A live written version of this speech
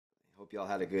Hope y'all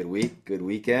had a good week, good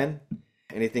weekend.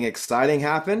 Anything exciting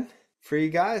happen for you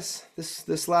guys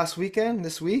this last weekend,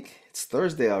 this week? It's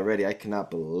Thursday already. I cannot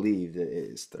believe that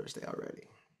it is Thursday already.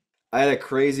 I had a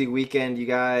crazy weekend, you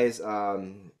guys.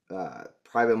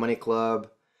 Private Money Club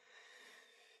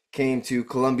came to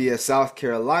Columbia, South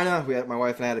Carolina. My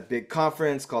wife and I had a big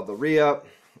conference called the Re-Up,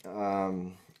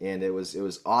 and it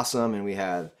was awesome. And we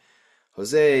had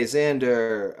Jose,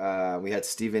 Xander, we had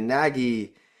Stephen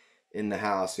Nagy in the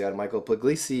house. We had Michael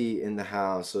Puglisi in the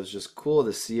house. So it's just cool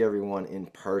to see everyone in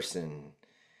person.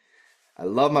 I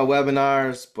love my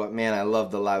webinars, but man, I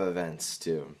love the live events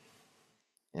too.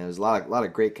 And there's a lot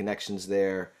of great connections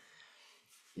there.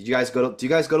 Do you guys go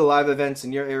to live events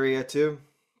in your area too?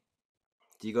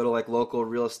 Do you go to like local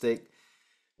real estate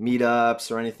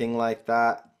meetups or anything like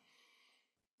that?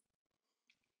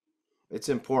 It's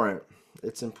important.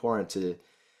 It's important to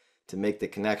make the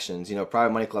connections.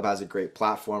 Private Money Club has a great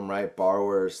platform, right?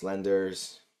 Borrowers,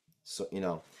 lenders, so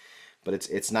but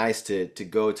it's nice to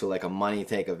go to like a money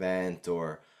tank event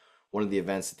or one of the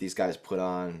events that these guys put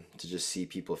on to just see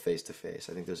people face to face.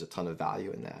 I think there's a ton of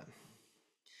value in that.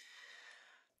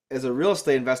 As a real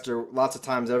estate investor, lots of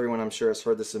times everyone I'm sure has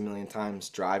heard this a million times,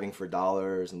 driving for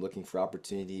dollars and looking for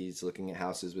opportunities, looking at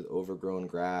houses with overgrown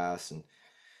grass and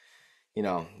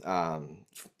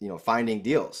finding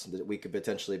deals that we could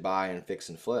potentially buy and fix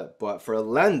and flip. But for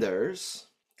lenders,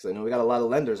 because I know we got a lot of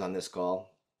lenders on this call,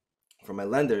 for my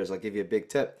lenders, I'll give you a big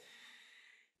tip.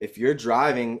 If you're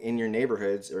driving in your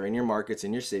neighborhoods or in your markets,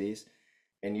 in your cities,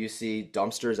 and you see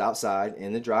dumpsters outside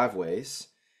in the driveways,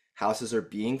 houses are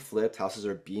being flipped, houses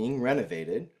are being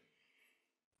renovated,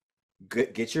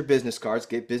 get your business cards,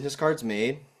 get business cards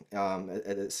made. At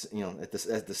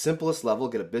the simplest level,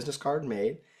 get a business card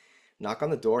made. Knock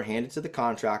on the door, hand it to the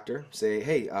contractor, say,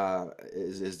 hey,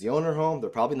 is the owner home?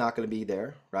 They're probably not going to be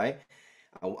there, right?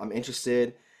 I'm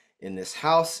interested in this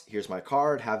house. Here's my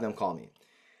card. Have them call me.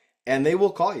 And they will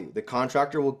call you. The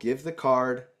contractor will give the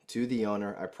card to the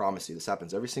owner. I promise you, this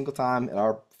happens every single time at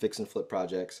our fix and flip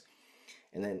projects.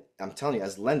 And then I'm telling you,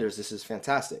 as lenders, this is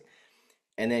fantastic.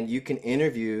 And then you can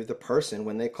interview the person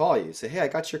when they call you. Say, hey, I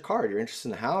got your card. You're interested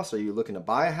in the house? Are you looking to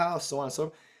buy a house? So on and so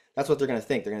forth. That's what they're going to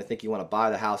think. They're going to think you want to buy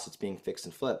the house that's being fixed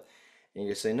and flipped. And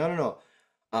you say, no.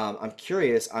 I'm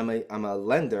curious. I'm a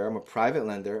lender. I'm a private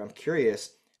lender. I'm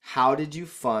curious. How did you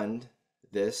fund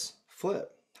this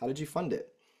flip? How did you fund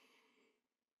it?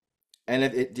 And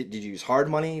did you use hard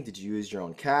money? Did you use your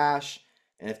own cash?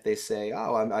 And if they say,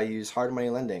 oh, I use hard money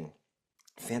lending,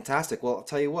 fantastic. Well, I'll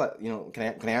tell you what. Can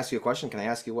I ask you a question? Can I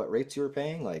ask you what rates you were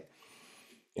paying?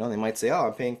 They might say, oh,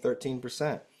 I'm paying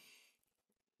 13%.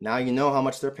 Now you know how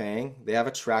much they're paying. They have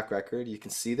a track record. You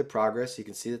can see the progress. You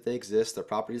can see that they exist. Their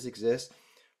properties exist,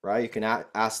 right? You can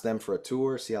ask them for a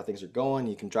tour, see how things are going.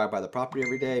 You can drive by the property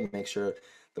every day, make sure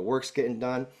the work's getting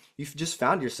done. You've just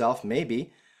found yourself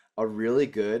maybe a really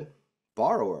good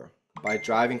borrower by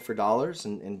driving for dollars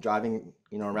and driving,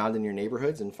 around in your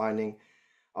neighborhoods and finding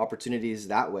opportunities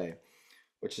that way,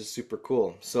 which is super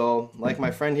cool. So like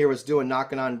my friend here was doing,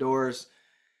 knocking on doors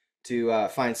to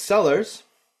find sellers,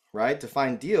 right? To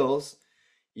find deals,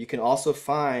 you can also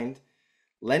find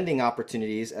lending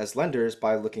opportunities as lenders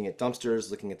by looking at dumpsters,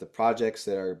 looking at the projects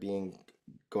that are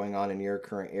going on in your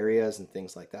current areas and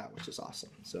things like that, which is awesome.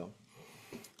 So,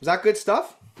 was that good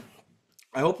stuff?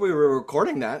 I hope we were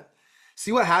recording that.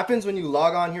 See what happens when you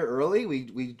log on here early?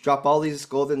 We drop all these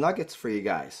golden nuggets for you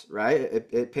guys, right?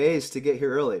 It pays to get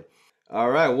here early. All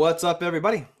right, what's up,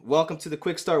 everybody? Welcome to the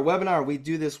Quickstart webinar. We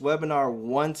do this webinar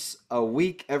once a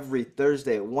week, every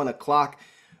Thursday at 1 o'clock.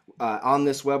 On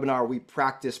this webinar, we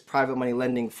practice private money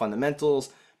lending fundamentals,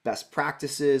 best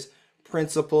practices,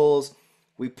 principles.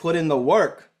 We put in the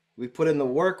work. We put in the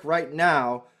work right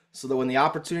now so that when the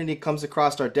opportunity comes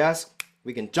across our desk,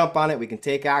 we can jump on it, we can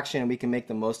take action, and we can make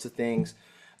the most of things.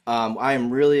 I am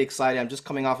really excited. I'm just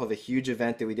coming off of a huge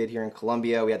event that we did here in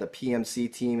Columbia. We had the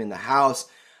PMC team in the house.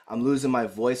 I'm losing my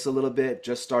voice a little bit,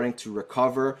 just starting to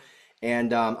recover,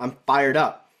 and I'm fired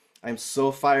up. I'm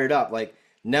so fired up. Like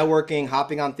networking,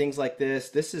 hopping on things like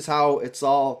this. This is how it's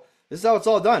all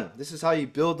done. This is how you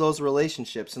build those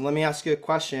relationships. And let me ask you a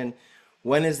question.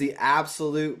 When is the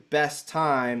absolute best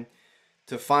time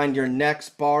to find your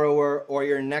next borrower or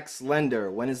your next lender?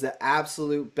 When is the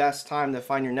absolute best time to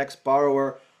find your next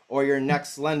borrower or your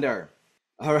next lender?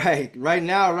 All right, right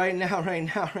now.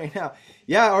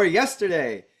 Yeah, or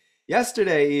yesterday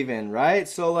even, right?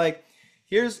 So like,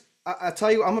 I tell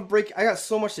you, I got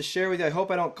so much to share with you. I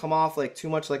hope I don't come off like too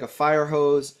much like a fire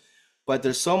hose, but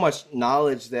there's so much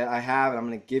knowledge that I have and I'm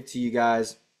going to give to you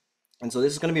guys. And so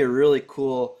this is going to be a really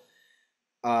cool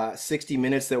 60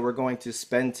 minutes that we're going to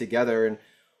spend together. And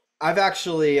I've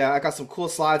actually I got some cool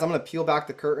slides. I'm gonna peel back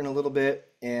the curtain a little bit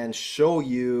and show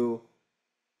you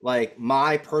like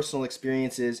my personal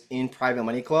experiences in Private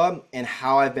Money Club and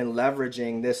how I've been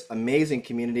leveraging this amazing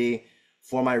community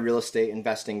for my real estate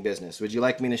investing business. Would you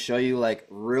like me to show you like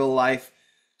real life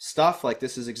stuff? Like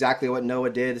this is exactly what Noah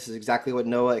did. This is exactly what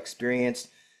Noah experienced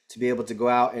to be able to go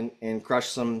out and crush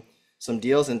some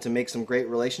deals and to make some great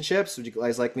relationships. Would you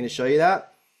guys like me to show you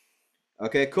that?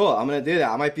 Okay, cool. I'm gonna do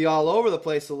that. I might be all over the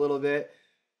place a little bit,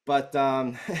 but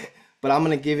but I'm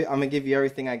gonna give you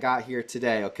everything I got here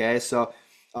today. Okay, so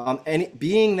and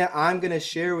being that I'm gonna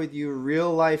share with you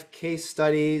real life case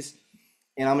studies,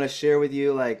 and I'm gonna share with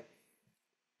you like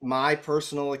my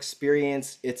personal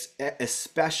experience. It's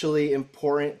especially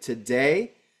important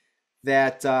today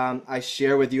that I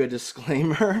share with you a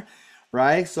disclaimer,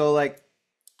 right? So like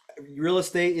real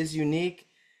estate is unique.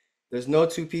 There's no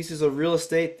two pieces of real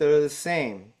estate that are the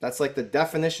same. That's like the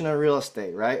definition of real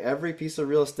estate, right? Every piece of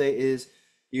real estate is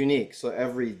unique. So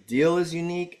every deal is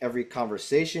unique, every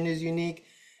conversation is unique,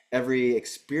 every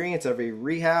experience, every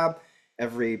rehab,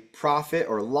 every profit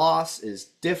or loss is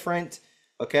different.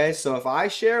 Okay, so if I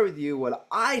share with you what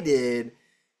I did,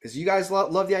 because you guys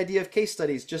love the idea of case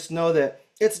studies, just know that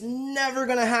it's never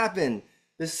gonna happen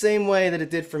the same way that it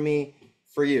did for me,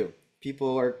 for you.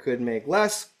 People could make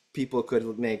less, people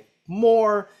could make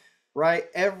more, right?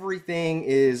 Everything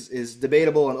is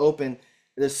debatable and open.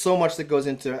 There's so much that goes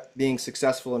into being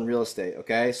successful in real estate.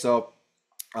 Okay, so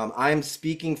I'm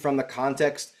speaking from the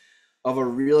context of a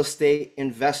real estate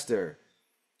investor.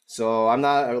 So I'm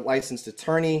not a licensed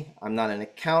attorney, I'm not an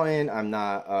accountant, I'm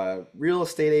not a real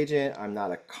estate agent, I'm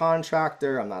not a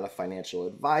contractor, I'm not a financial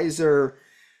advisor.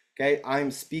 Okay,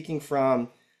 I'm speaking from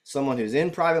someone who's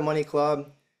in Private Money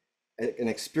Club, an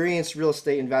experienced real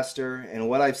estate investor, and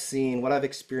what I've seen, what I've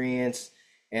experienced,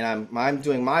 and I'm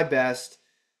doing my best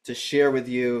to share with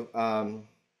you, how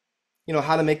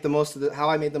to make the most of how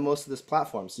I made the most of this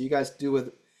platform. So you guys do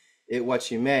with it what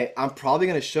you may. I'm probably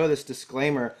going to show this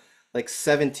disclaimer like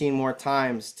 17 more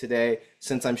times today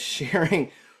since I'm sharing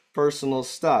personal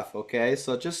stuff. Okay,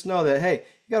 so just know that hey,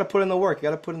 you got to put in the work, you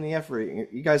got to put in the effort.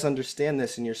 You guys understand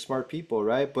this, and you're smart people,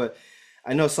 right? But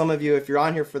I know some of you, if you're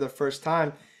on here for the first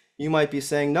time, you might be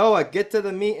saying, Noah, get to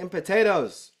the meat and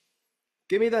potatoes.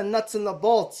 Give me the nuts and the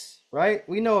bolts, right?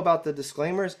 We know about the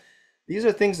disclaimers. These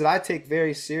are things that I take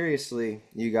very seriously,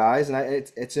 you guys, and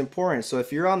it's important. So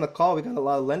if you're on the call, we got a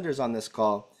lot of lenders on this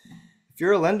call. If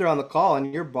you're a lender on the call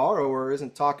and your borrower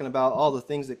isn't talking about all the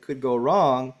things that could go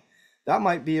wrong, that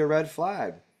might be a red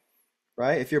flag,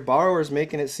 right? If your borrower is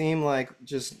making it seem like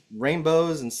just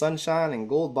rainbows and sunshine and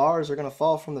gold bars are going to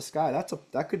fall from the sky,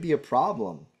 that could be a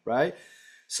problem, right?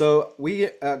 So we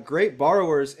great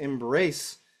borrowers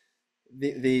embrace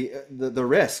the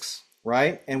risks,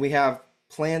 right? And we have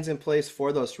plans in place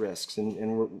for those risks,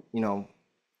 and we're.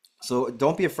 So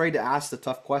don't be afraid to ask the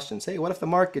tough questions. Hey, what if the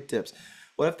market dips?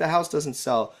 What if the house doesn't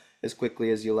sell as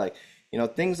quickly as you like?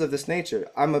 Things of this nature.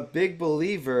 I'm a big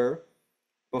believer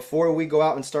before we go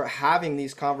out and start having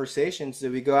these conversations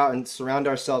that we go out and surround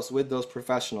ourselves with those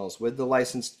professionals, with the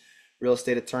licensed real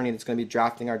estate attorney that's going to be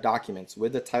drafting our documents,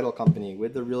 with the title company,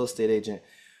 with the real estate agent,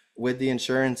 with the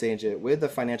insurance agent, with the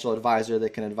financial advisor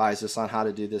that can advise us on how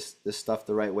to do this stuff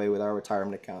the right way with our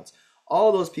retirement accounts.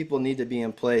 All those people need to be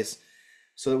in place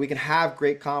so that we can have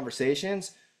great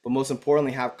conversations, but most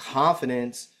importantly, have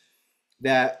confidence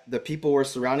that the people we're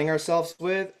surrounding ourselves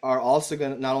with are also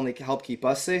going to not only help keep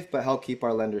us safe, but help keep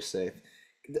our lenders safe.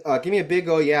 Give me a big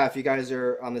oh yeah if you guys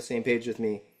are on the same page with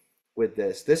me with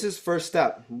this. This is first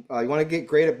step. You want to get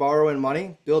great at borrowing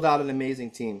money, build out an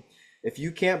amazing team. If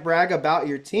you can't brag about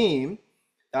your team,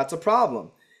 that's a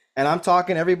problem. And I'm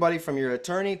talking everybody from your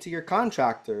attorney to your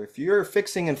contractor. If you're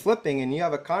fixing and flipping and you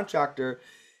have a contractor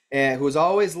who's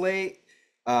always late,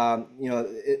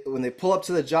 when they pull up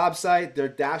to the job site, their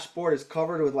dashboard is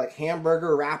covered with like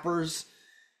hamburger wrappers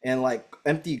and like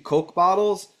empty Coke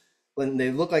bottles, when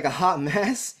they look like a hot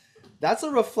mess, that's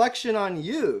a reflection on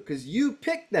you because you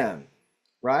picked them,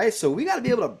 right? So we got to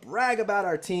be able to brag about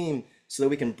our team so that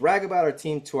we can brag about our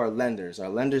team to our lenders. Our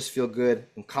lenders feel good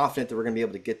and confident that we're going to be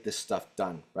able to get this stuff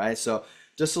done, right? So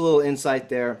just a little insight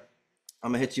there.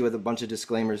 I'm going to hit you with a bunch of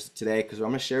disclaimers today because I'm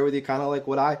going to share with you kind of like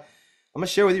I'm going to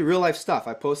share with you real life stuff.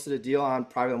 I posted a deal on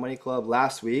Private Money Club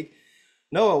last week.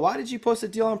 Noah, why did you post a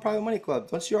deal on Private Money Club?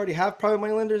 Don't you already have private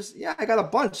money lenders? Yeah, I got a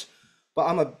bunch. But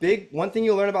one thing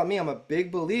you'll learn about me, I'm a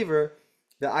big believer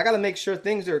that I got to make sure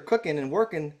things are cooking and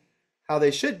working how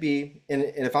they should be. And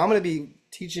if I'm going to be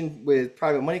teaching with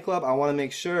Private Money Club, I want to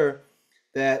make sure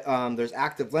that there's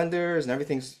active lenders and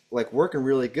everything's like working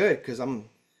really good because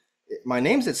my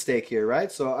name's at stake here,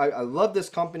 right? So I love this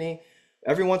company.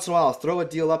 Every once in a while, I'll throw a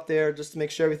deal up there just to make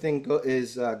sure everything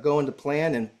is going to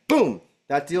plan, and boom,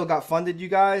 that deal got funded, you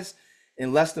guys,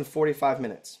 in less than 45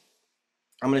 minutes.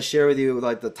 I'm going to share with you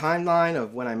like the timeline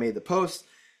of when I made the post,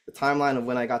 the timeline of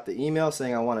when I got the email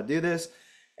saying I want to do this,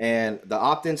 and the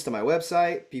opt-ins to my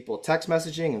website, people text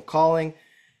messaging and calling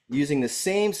using the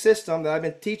same system that I've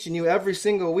been teaching you every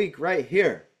single week right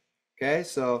here. Okay,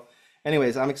 so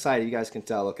anyways, I'm excited. You guys can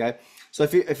tell, okay? So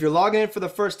if you're logging in for the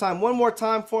first time, one more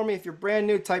time for me. If you're brand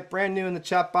new, type brand new in the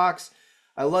chat box.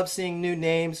 I love seeing new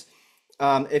names.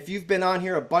 If you've been on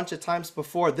here a bunch of times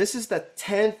before, this is the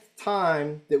 10th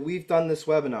time that we've done this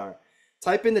webinar.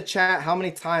 Type in the chat how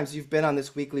many times you've been on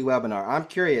this weekly webinar. I'm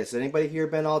curious. Anybody here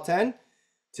been all 10?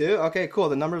 2? Okay, cool.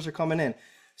 The numbers are coming in.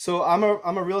 So I'm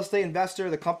a real estate investor.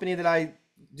 The company that I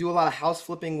do a lot of house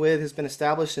flipping with has been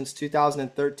established since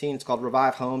 2013. It's called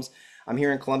Revive Homes. I'm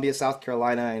here in Columbia, South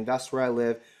Carolina. I invest where I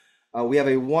live. We have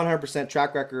a 100%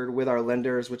 track record with our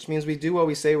lenders, which means we do what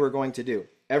we say we're going to do.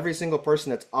 Every single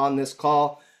person that's on this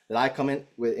call that I come in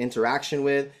with interaction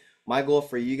with, my goal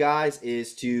for you guys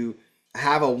is to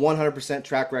have a 100%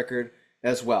 track record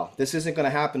as well. This isn't going to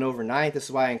happen overnight. This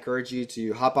is why I encourage you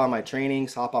to hop on my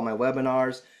trainings, hop on my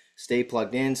webinars, stay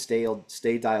plugged in,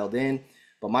 stay dialed in.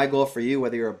 But my goal for you,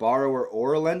 whether you're a borrower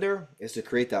or a lender, is to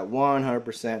create that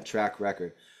 100% track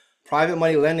record. Private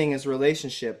money lending is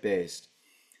relationship based.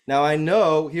 Now I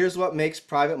know here's what makes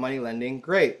private money lending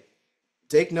great.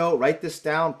 Take note, write this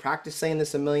down, practice saying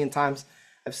this a million times.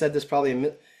 I've said this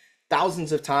probably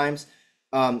thousands of times.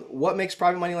 What makes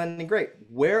private money lending great?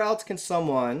 Where else can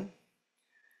someone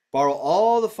borrow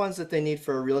all the funds that they need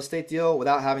for a real estate deal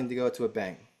without having to go to a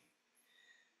bank?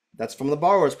 That's from the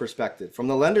borrower's perspective. From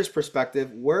the lender's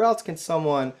perspective, where else can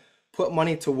someone put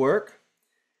money to work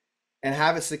and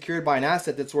have it secured by an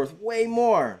asset that's worth way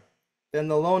more than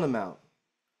the loan amount,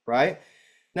 right?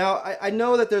 Now, I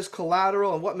know that there's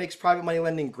collateral, and what makes private money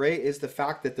lending great is the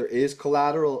fact that there is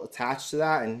collateral attached to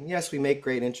that. And yes, we make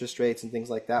great interest rates and things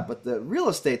like that, but the real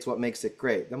estate's what makes it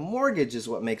great. The mortgage is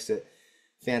what makes it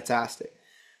fantastic.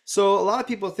 So a lot of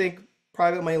people think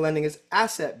private money lending is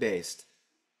asset-based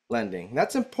lending.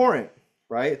 That's important,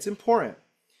 right? It's important.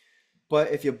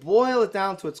 But if you boil it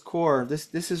down to its core,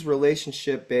 this is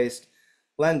relationship-based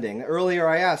lending. Earlier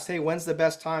I asked, hey, when's the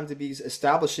best time to be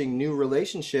establishing new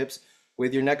relationships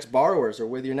with your next borrowers or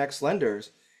with your next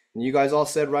lenders? And you guys all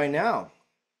said right now,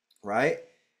 right?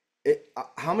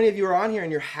 How many of you are on here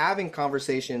and you're having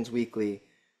conversations weekly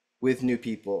with new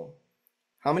people?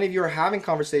 How many of you are having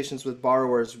conversations with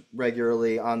borrowers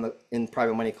regularly in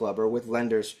Private Money Club, or with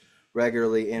lenders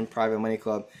regularly in Private Money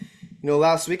Club? You know,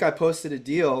 last week I posted a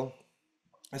deal.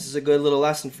 This is a good little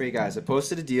lesson for you guys. I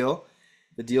posted a deal.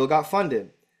 The deal got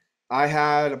funded. I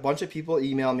had a bunch of people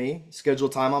email me, schedule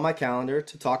time on my calendar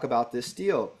to talk about this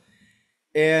deal.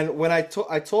 And when I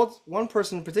told one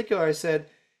person in particular, I said,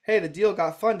 hey, the deal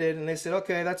got funded. And they said,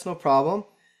 okay, that's no problem.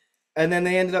 And then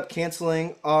they ended up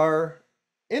canceling our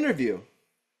interview.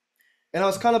 And I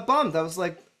was kind of bummed. I was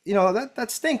like, you know,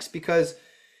 that stinks, because,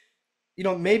 you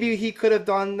know, maybe he could have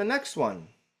done the next one,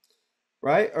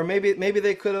 right? Or maybe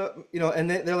they could have, you know, and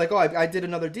they're like, oh, I did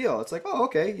another deal. It's like, oh,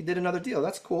 okay, you did another deal.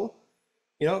 That's cool.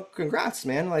 You know, congrats,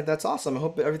 man. Like, that's awesome. I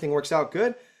hope everything works out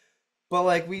good. But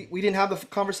like, we didn't have the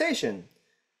conversation.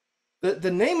 The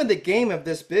name of the game of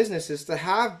this business is to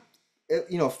have,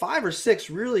 you know, 5 or 6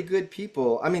 really good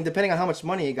people. I mean, depending on how much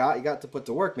money you got to put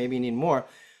to work. Maybe you need more,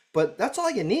 but that's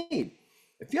all you need.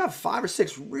 If you have 5 or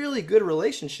 6 really good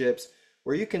relationships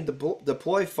where you can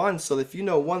deploy funds, so that if you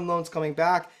know one loan's coming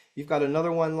back, you've got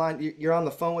another one line, you're on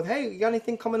the phone with, hey, you got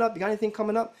anything coming up? You got anything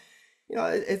coming up? You know,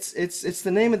 it's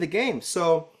the name of the game.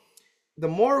 So the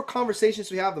more conversations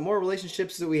we have, the more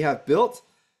relationships that we have built,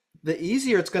 the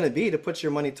easier it's going to be to put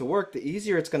your money to work, the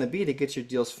easier it's going to be to get your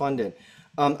deals funded.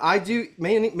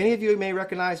 Many of you may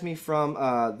recognize me from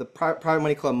the Private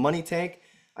Money Club Money Tank.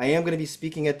 I am going to be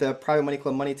speaking at the Private Money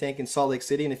Club Money Tank in Salt Lake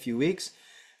City in a few weeks.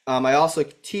 I also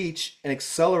teach an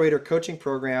accelerator coaching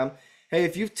program. Hey,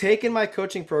 if you've taken my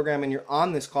coaching program and you're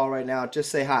on this call right now,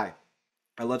 just say hi.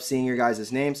 I love seeing your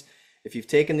guys' names. If you've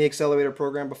taken the accelerator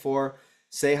program before,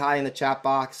 say hi in the chat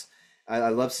box. I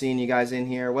love seeing you guys in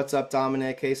here. What's up,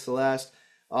 Dominic? Hey, Celeste.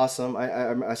 Awesome.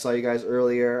 I saw you guys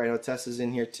earlier. I know Tessa's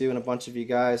in here too, and a bunch of you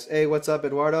guys. Hey, what's up,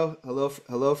 Eduardo?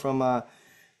 Hello from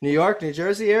New York, New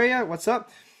Jersey area. What's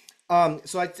up?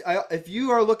 So if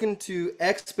you are looking to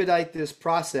expedite this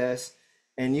process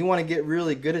and you want to get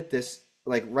really good at this,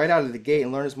 like right out of the gate,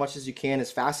 and learn as much as you can,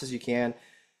 as fast as you can,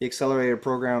 the accelerator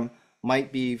program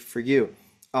might be for you.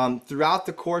 Throughout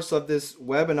the course of this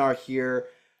webinar here,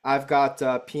 I've got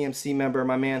PMC member,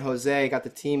 my man Jose, got the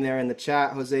team there in the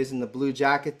chat. Jose's in the blue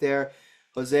jacket there.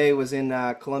 Jose was in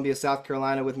Columbia, South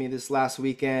Carolina with me this last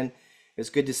weekend. It's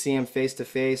good to see him face to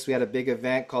face. We had a big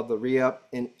event called the Re-Up,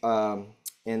 and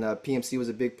PMC was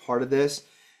a big part of this.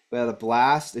 We had a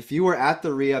blast. If you were at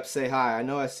the Re-Up, say hi. I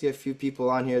know I see a few people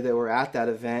on here that were at that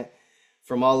event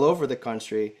from all over the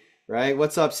country, right?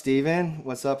 What's up, Steven?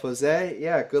 What's up, Jose?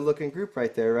 Yeah, good looking group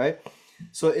right there, right?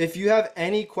 So if you have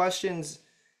any questions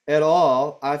at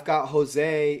all, I've got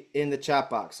Jose in the chat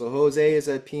box. So Jose is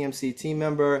a PMC team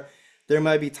member. There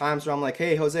might be times where I'm like,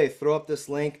 hey, Jose, throw up this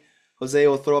link. Jose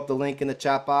will throw up the link in the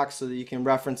chat box so that you can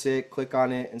reference it, click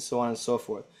on it, and so on and so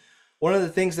forth. One of the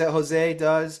things that Jose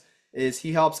does is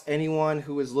he helps anyone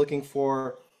who is looking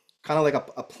for kind of like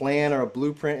a plan or a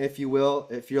blueprint, if you will.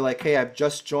 If you're like, hey, I've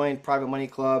just joined Private Money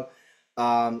Club,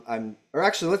 or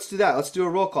actually, let's do that. Let's do a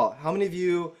roll call. How many of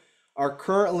you are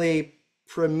currently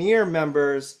premier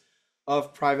members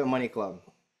of Private Money Club?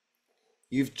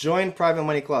 You've joined Private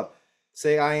Money Club.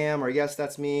 Say I am, or yes,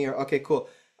 that's me, or okay, cool.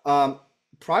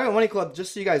 Private Money Club,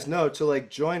 just so you guys know, to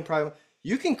like join Private,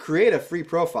 you can create a free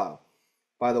profile,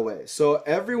 by the way. So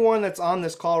everyone that's on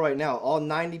this call right now, all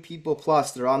 90 people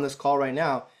plus that are on this call right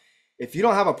now, if you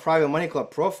don't have a Private Money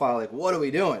Club profile, like what are we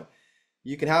doing?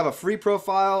 You can have a free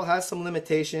profile, has some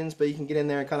limitations, but you can get in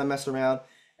there and kind of mess around.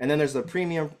 And then there's the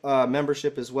premium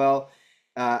membership as well.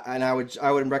 And I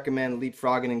would recommend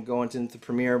leapfrogging and going into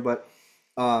Premier. But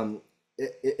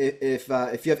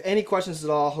if you have any questions at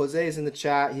all, Jose is in the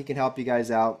chat. He can help you guys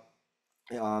out.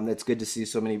 It's good to see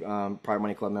so many Private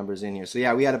Money Club members in here. So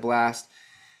yeah, we had a blast.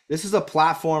 This is a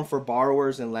platform for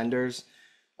borrowers and lenders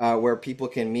where people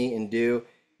can meet and do.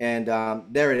 And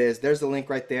there it is. There's the link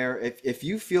right there. If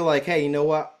you feel like, hey, you know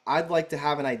what? I'd like to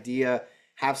have an idea,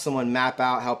 have someone map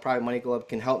out how Private Money Club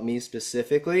can help me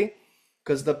specifically.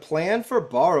 Because the plan for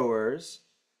borrowers,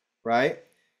 right?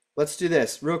 Let's do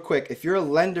this real quick. If you're a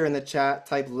lender in the chat,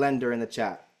 type lender in the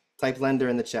chat. Type lender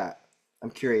in the chat.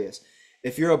 I'm curious.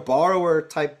 If you're a borrower,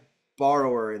 type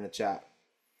borrower in the chat.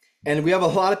 And we have a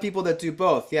lot of people that do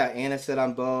both. Yeah, Anna said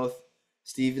I'm both.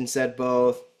 Steven said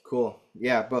both. Cool.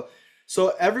 Yeah, both.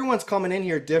 So everyone's coming in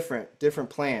here different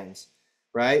plans,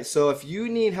 right? So if you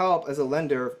need help as a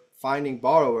lender finding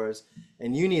borrowers,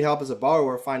 and you need help as a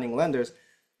borrower finding lenders,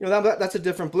 you know, that's a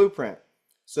different blueprint.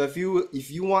 So if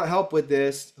you want help with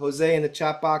this, Jose in the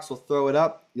chat box will throw it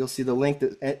up. You'll see the link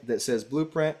that says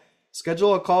blueprint.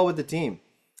 Schedule a call with the team,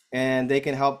 and they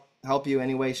can help you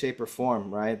any way, shape, or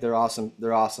form. Right? They're awesome.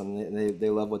 They're awesome. They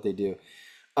love what they do.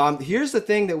 Here's the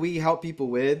thing that we help people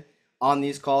with on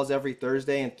these calls every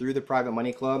Thursday and through the Private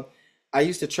Money Club. I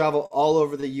used to travel all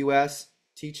over the U.S.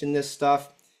 teaching this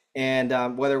stuff,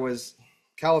 and whether it was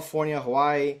California,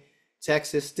 Hawaii,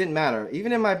 Texas, didn't matter.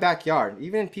 Even in my backyard,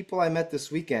 even people I met this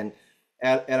weekend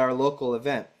at our local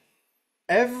event.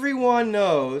 Everyone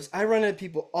knows, I run into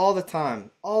people all the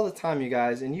time, you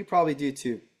guys, and you probably do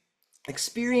too.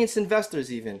 Experienced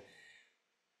investors even.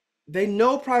 They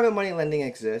know private money lending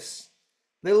exists.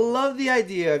 They love the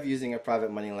idea of using a private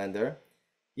money lender,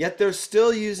 yet they're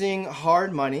still using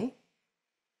hard money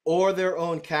or their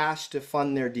own cash to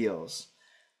fund their deals.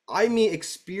 I meet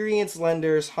experienced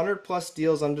lenders, 100+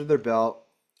 deals under their belt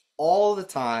all the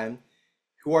time,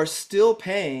 who are still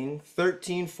paying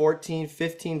 13, 14,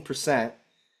 15%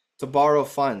 to borrow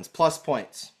funds plus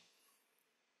points.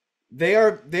 They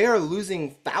are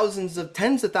losing tens of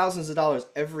thousands of dollars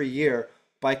every year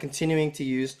by continuing to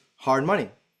use hard money.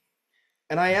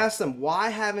 And I asked them, why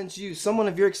haven't you, someone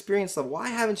of your experience, why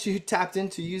haven't you tapped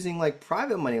into using like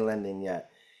private money lending yet?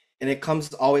 And it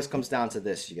always comes down to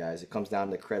this, you guys. It comes down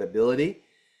to credibility.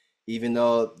 Even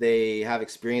though they have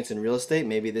experience in real estate,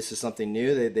 maybe this is something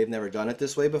new. They've never done it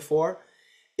this way before.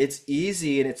 It's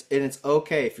easy and it's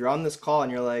okay. If you're on this call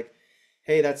and you're like,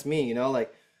 hey, that's me, you know,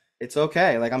 like it's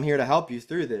okay. Like I'm here to help you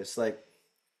through this. Like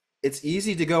it's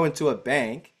easy to go into a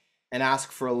bank and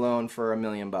ask for a loan for $1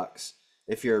 million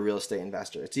if you're a real estate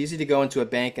investor. It's easy to go into a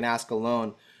bank and ask for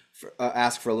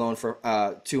a loan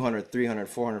for 200, 300,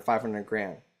 400, 500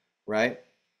 grand. Right?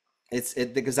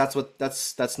 Because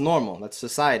that's normal. That's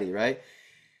society, right?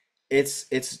 It's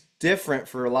different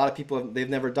for a lot of people. They've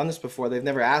never done this before. They've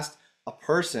never asked a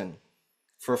person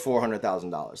for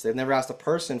 $400,000. They've never asked a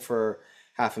person for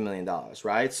 $500,000,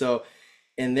 right? So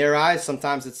in their eyes,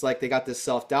 sometimes it's like they got this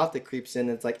self-doubt that creeps in.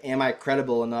 It's like, am I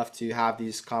credible enough to have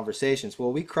these conversations?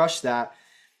 Well, we crush that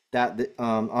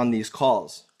on these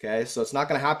calls. Okay, so it's not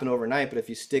going to happen overnight, but if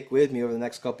you stick with me over the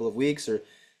next couple of weeks, or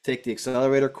take the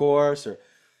accelerator course, or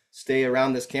stay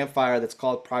around this campfire that's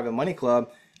called Private Money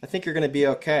Club, I think you're going to be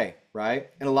okay,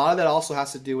 right? And a lot of that also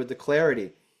has to do with the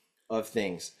clarity of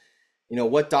things. You know,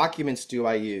 what documents do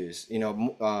I use? You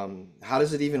know, how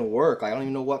does it even work? I don't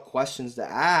even know what questions to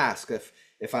ask.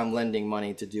 if I'm lending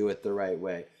money to do it the right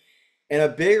way. And a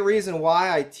big reason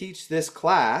why I teach this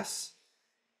class,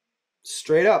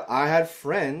 straight up, I had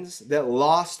friends that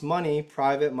lost money,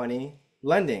 private money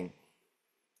lending.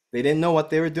 They didn't know what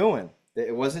they were doing.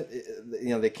 It wasn't,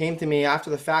 they came to me after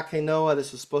the fact. Hey, Noah,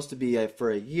 this was supposed to be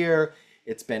for a year.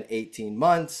 It's been 18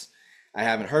 months. I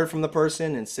haven't heard from the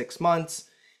person in 6 months.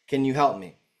 Can you help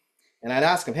me? And I'd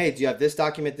ask them, hey, do you have this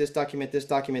document, this document, this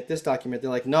document, this document?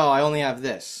 They're like, no, I only have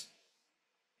this.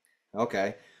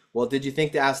 Okay. Well, did you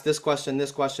think to ask this question,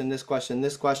 this question, this question,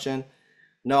 this question?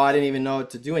 No, I didn't even know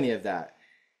to do any of that.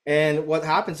 And what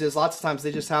happens is lots of times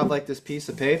they just have like this piece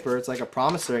of paper. It's like a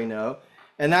promissory note,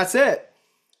 and that's it.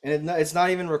 And it's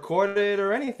not even recorded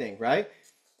or anything, right?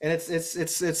 And it's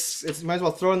might as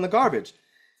well throw it in the garbage.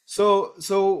 So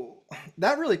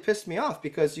that really pissed me off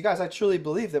because you guys, I truly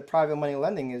believe that private money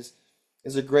lending is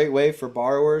a great way for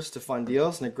borrowers to fund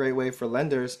deals and a great way for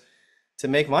lenders to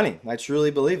make money. I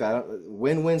truly believe that.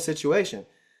 Win-win situation.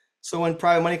 So when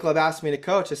Private Money Club asked me to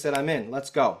coach, I said, I'm in. Let's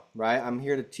go, right? I'm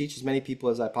here to teach as many people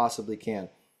as I possibly can.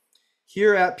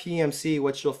 Here at PMC,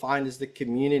 what you'll find is the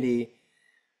community,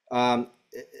 and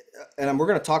we're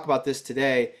going to talk about this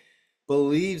today,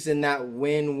 believes in that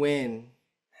win-win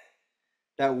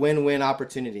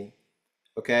opportunity.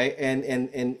 Okay. And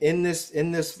in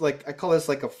this, like, I call this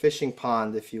like a fishing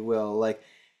pond, if you will. Like,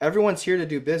 everyone's here to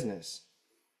do business.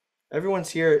 Everyone's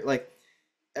here. Like,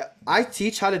 I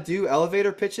teach how to do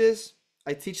elevator pitches.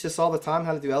 I teach this all the time,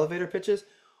 how to do elevator pitches.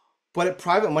 But at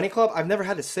Private Money Club, I've never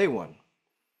had to say one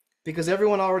because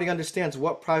everyone already understands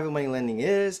what private money lending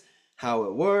is, how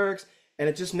it works, and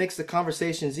it just makes the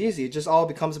conversations easy. It just all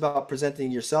becomes about presenting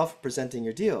yourself, presenting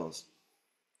your deals,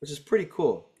 which is pretty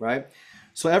cool, right?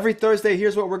 So every Thursday,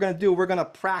 here's what we're going to do. We're going to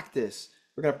practice.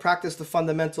 We're going to practice the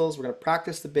fundamentals. We're going to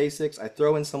practice the basics. I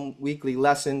throw in some weekly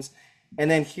lessons. And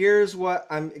then here's what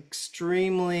I'm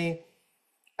extremely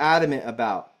adamant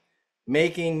about: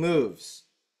 making moves.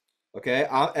 Okay,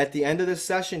 at the end of this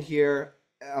session here,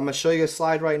 I'm going to show you a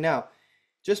slide right now.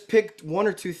 Just pick one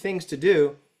or two things to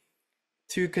do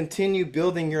to continue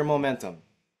building your momentum.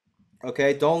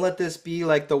 Okay, don't let this be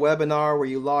like the webinar where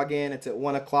you log in, it's at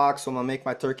 1 o'clock, so I'm going to make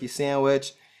my turkey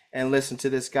sandwich and listen to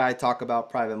this guy talk about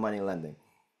private money lending.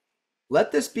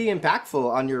 Let this be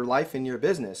impactful on your life and your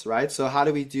business, right? So how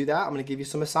do we do that? I'm going to give you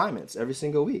some assignments every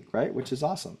single week, right? Which is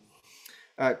awesome.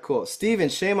 All right, cool. Steven,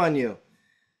 shame on you.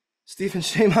 Steven,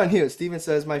 shame on you. Steven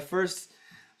says, my first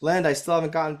lend, I still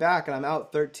haven't gotten back and I'm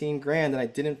out 13 grand and I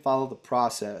didn't follow the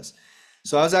process.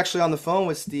 So I was actually on the phone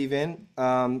with Steven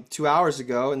 2 hours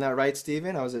ago. Isn't that right,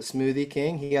 Steven? I was at Smoothie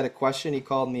King. He had a question. He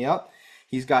called me up.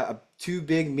 He's got two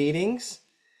big meetings.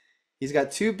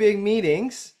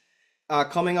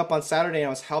 Coming up on Saturday, and I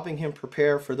was helping him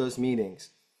prepare for those meetings,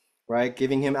 right?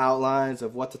 Giving him outlines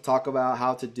of what to talk about,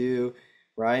 how to do,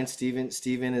 right? And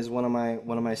Steven is one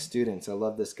of my students. I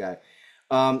love this guy.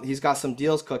 He's got some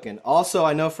deals cooking. Also,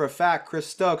 I know for a fact, Chris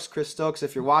Stokes,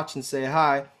 if you're watching, say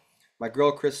hi. My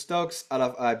girl Chris Stokes out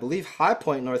of, I believe, High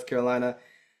Point, North Carolina,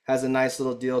 has a nice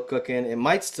little deal cooking. It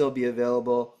might still be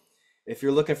available. If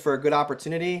you're looking for a good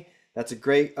opportunity, that's a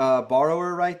great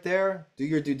borrower right there. Do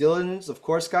your due diligence, of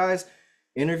course, guys.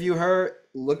 Interview her,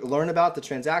 learn about the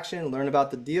transaction, learn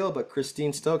about the deal. But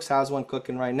Christine Stokes has one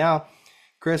cooking right now.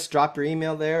 Chris, drop your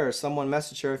email there or someone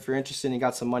message her if you're interested and you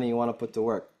got some money you want to put to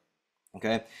work.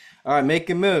 Okay. All right,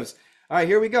 making moves. All right,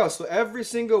 here we go. So every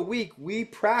single week we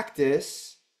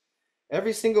practice. The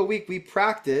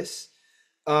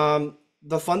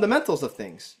fundamentals of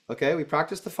things. Okay, we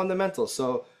practice the fundamentals.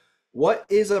 So what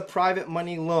is a private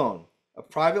money loan? A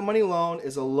private money loan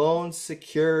is a loan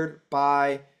secured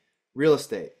by real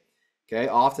estate. Okay,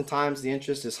 oftentimes the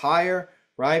interest is higher,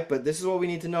 right? But this is what we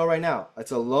need to know right now.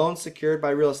 It's a loan secured by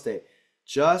real estate,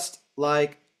 just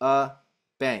like a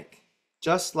bank.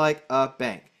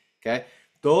 Okay,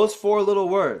 those four little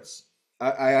words.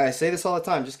 I say this all the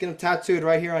time. Just get them tattooed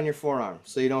right here on your forearm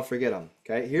so you don't forget them.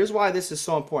 Okay, here's why this is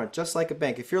so important. Just like a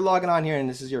bank. If you're logging on here and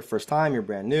this is your first time, you're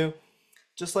brand new,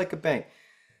 just like a bank.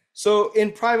 So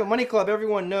in Private Money Club,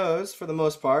 everyone knows for the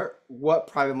most part what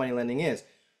private money lending is.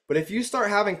 But if you start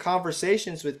having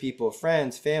conversations with people,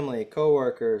 friends, family,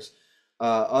 coworkers,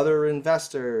 other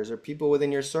investors, or people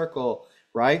within your circle,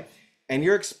 right? And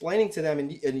you're explaining to them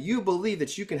and you believe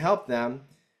that you can help them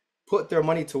put their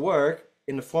money to work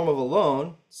in the form of a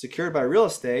loan secured by real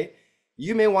estate,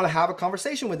 you may want to have a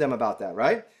conversation with them about that,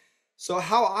 right? So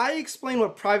how I explain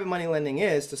what private money lending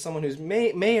is to someone who's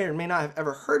may or may not have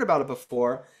ever heard about it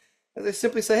before, is I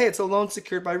simply say, hey, it's a loan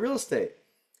secured by real estate,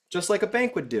 just like a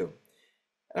bank would do.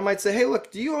 And I might say, hey,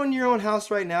 look, do you own your own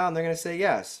house right now? And they're going to say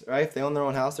yes, right? If they own their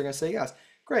own house, they're going to say yes.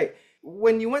 Great.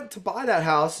 when you went to buy that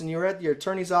house and you were at your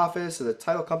attorney's office or the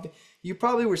title company, you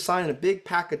probably were signing a big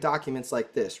pack of documents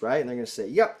like this, right? And they're going to say,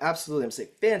 yep, absolutely. I'm going to say,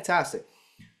 fantastic.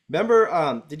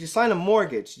 Remember, did you sign a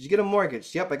mortgage? Did you get a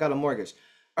mortgage? Yep, I got a mortgage.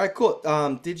 All right, cool.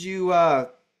 Did you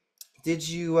did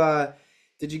you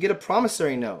get a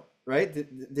promissory note? Right?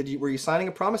 Were you signing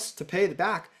a promise to pay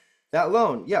back that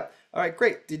loan? Yep. All right,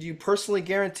 great. Did you personally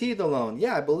guarantee the loan?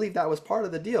 Yeah, I believe that was part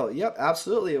of the deal. Yep,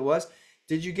 absolutely it was.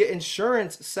 Did you get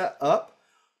insurance set up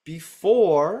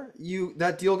before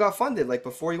that deal got funded? Like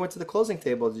before you went to the closing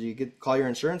table, did you call your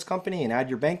insurance company and add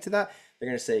your bank to that? They're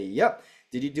gonna say, yep.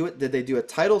 Did you do it? Did they do a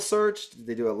title search? Did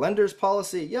they do a lender's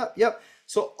policy? Yep, yep.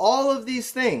 So all of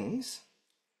these things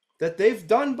that they've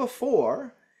done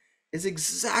before is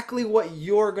exactly what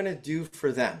you're going to do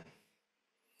for them.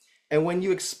 And when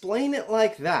you explain it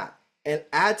like that and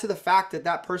add to the fact that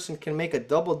that person can make a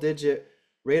double-digit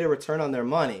rate of return on their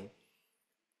money,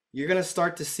 you're going to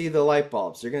start to see the light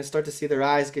bulbs. You're going to start to see their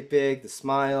eyes get big, the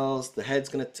smiles, the head's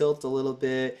going to tilt a little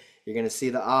bit. You're going to see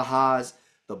the ahas,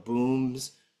 the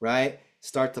booms, right?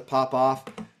 Start to pop off.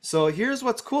 So here's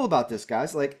what's cool about this,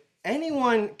 guys. Like,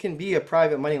 anyone can be a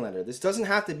private money lender. This doesn't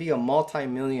have to be a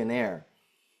multi-millionaire.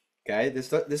 Okay,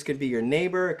 this could be your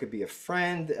neighbor, it could be a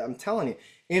friend. I'm telling you,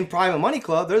 in Private Money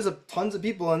Club, there's tons of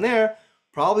people in there,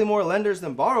 probably more lenders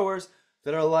than borrowers,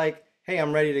 that are like, hey,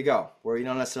 I'm ready to go. Where you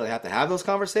don't necessarily have to have those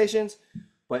conversations,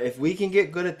 but if we can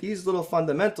get good at these little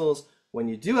fundamentals, when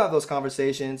you do have those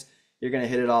conversations, you're gonna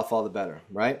hit it off all the better,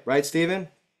 right? Right, Steven?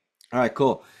 All right,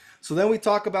 cool. So then we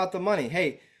talk about the money.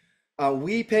 Hey,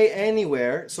 we pay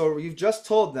anywhere. So you've just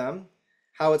told them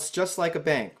how it's just like a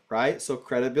bank, right? So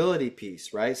credibility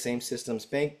piece, right? Same systems,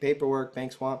 bank paperwork,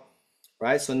 banks want,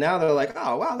 right? So now they're like,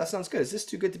 oh, wow, that sounds good. Is this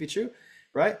too good to be true,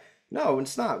 right? No,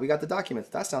 it's not. We got the documents.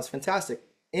 That sounds fantastic.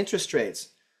 Interest rates.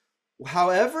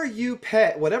 However you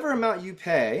pay, whatever amount you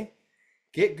pay,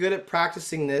 get good at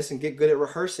practicing this and get good at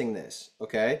rehearsing this,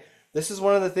 okay? This is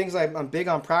one of the things I'm big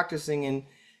on practicing in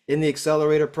the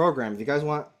accelerator program. If you guys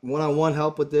want one-on-one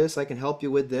help with this, I can help you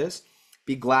with this.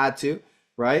 Be glad to.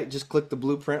 Right? Just click the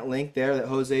blueprint link there that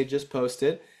Jose just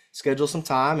posted. Schedule some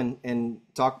time and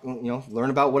talk,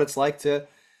 learn about what it's like to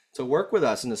work with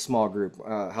us in a small group,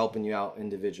 helping you out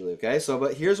individually. Okay. So,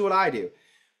 but here's what I do.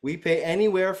 We pay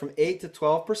anywhere from 8 to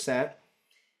 12%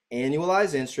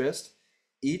 annualized interest.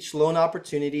 Each loan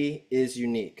opportunity is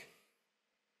unique.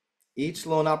 Each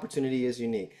loan opportunity is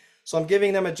unique. So I'm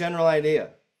giving them a general idea.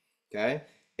 Okay.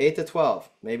 8 to 12.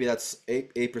 Maybe that's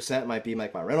 8% might be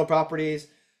like my rental properties.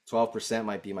 12%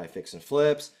 might be my fix and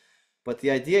flips. But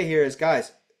the idea here is,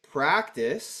 guys,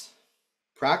 practice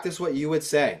what you would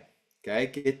say. Okay,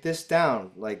 get this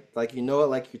down like you know it,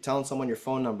 like you're telling someone your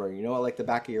phone number, you know it like the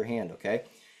back of your hand. Okay,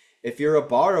 if you're a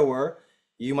borrower,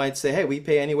 you might say, hey, we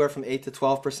pay anywhere from 8 to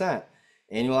 12%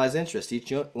 annualized interest.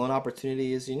 Each loan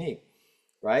opportunity is unique,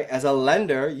 right? As a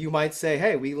lender, you might say,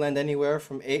 hey, we lend anywhere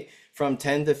from 10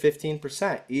 to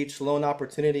 15%. Each loan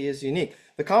opportunity is unique.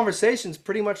 The conversation's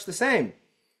pretty much the same.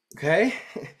 Okay,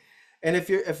 and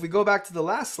if we go back to the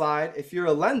last slide, if you're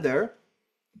a lender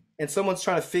and someone's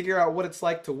trying to figure out what it's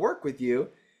like to work with you,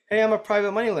 hey, I'm a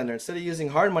private money lender. Instead of using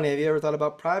hard money, have you ever thought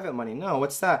about private money? No,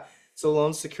 what's that? It's a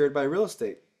loan secured by real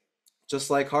estate, just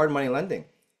like hard money lending,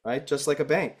 right? Just like a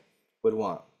bank would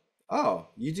want. Oh,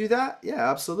 you do that?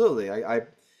 Yeah, absolutely.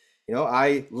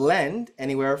 I lend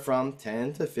anywhere from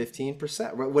 10 to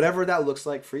 15%, whatever that looks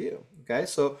like for you. Okay,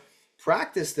 so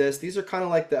practice this. These are kind of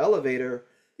like the elevator.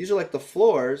 These are like the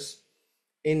floors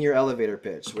in your elevator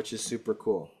pitch, which is super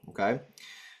cool. Okay.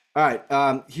 All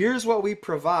right. Here's what we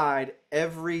provide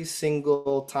every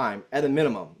single time at a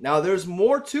minimum. Now, there's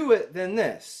more to it than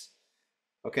this.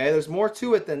 Okay. There's more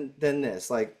to it than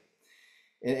this. Like,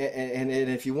 and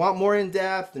if you want more in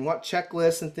depth and want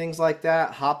checklists and things like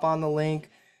that, hop on the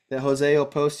link that Jose will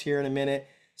post here in a minute.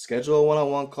 Schedule a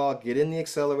one-on-one call. Get in the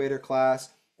accelerator class,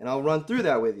 and I'll run through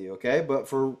that with you. Okay. But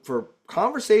for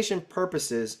conversation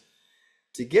purposes,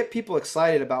 to get people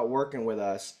excited about working with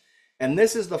us, and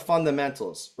this is the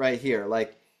fundamentals right here.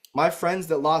 Like, my friends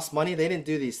that lost money, they didn't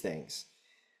do these things.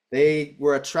 They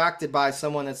were attracted by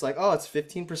someone that's like, oh, it's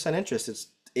 15% interest, it's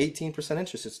 18%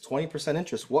 interest, it's 20%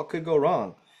 interest. What could go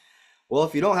wrong? Well,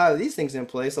 if you don't have these things in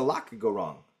place, a lot could go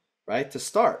wrong, right? To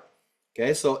start.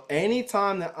 Okay, so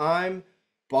anytime that I'm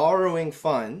borrowing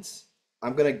funds,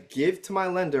 I'm going to give to my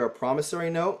lender a promissory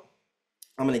note.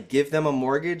 I'm going to give them a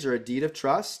mortgage or a deed of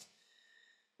trust,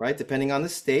 right? Depending on the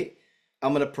state.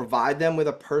 I'm going to provide them with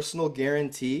a personal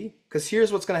guarantee, because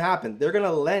here's what's going to happen. They're going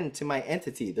to lend to my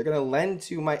entity. They're going to lend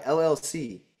to my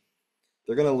LLC.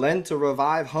 They're going to lend to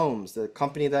Revive Homes, the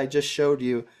company that I just showed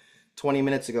you 20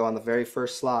 minutes ago on the very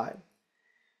first slide,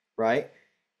 right?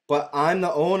 but I'm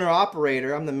the owner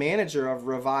operator, I'm the manager of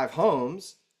Revive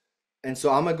Homes, and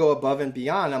so I'm gonna go above and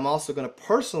beyond. I'm also gonna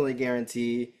personally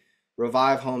guarantee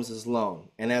Revive Homes' loan.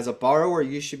 And as a borrower,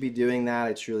 you should be doing that.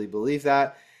 I truly believe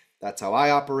that. That's how I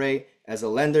operate. As a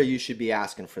lender, you should be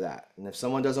asking for that. And if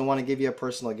someone doesn't want to give you a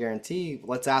personal guarantee,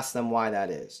 let's ask them why that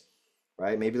is,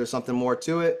 right? Maybe there's something more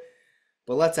to it,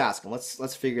 but let's ask them.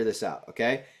 Let's figure this out,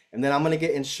 okay? And then I'm gonna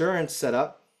get insurance set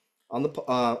up on the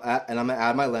and I'm gonna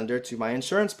add my lender to my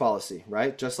insurance policy,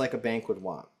 right? Just like a bank would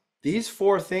want. These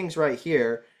four things right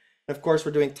here. And of course,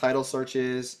 we're doing title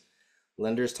searches,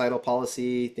 lender's title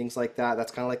policy, things like that.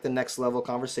 That's kind of like the next level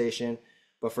conversation.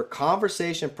 But for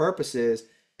conversation purposes,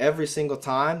 every single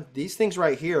time, these things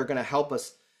right here are going to help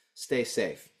us stay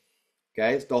safe.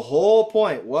 Okay, it's the whole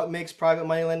point. What makes private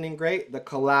money lending great? The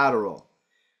collateral.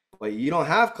 But you don't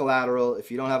have collateral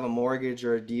if you don't have a mortgage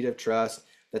or a deed of trust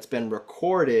that's been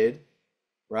recorded,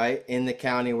 right, in the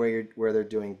county where they're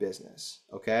doing business.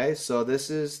 Okay, so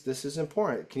this is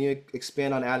important. Can you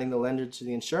expand on adding the lender to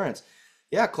the insurance?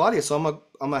 Yeah, Claudia. So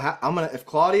I'm gonna if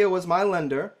Claudia was my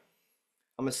lender,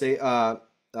 I'm gonna say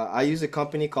I use a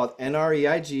company called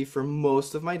NREIG for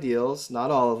most of my deals,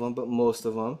 not all of them, but most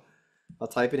of them. I'll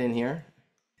type it in here.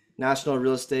 National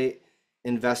Real Estate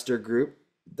Investor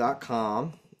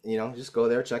Group.com. You know, just go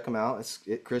there, check them out.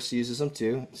 Chris uses them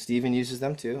too. Steven uses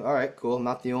them too. All right, cool. I'm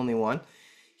not the only one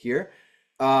here.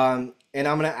 And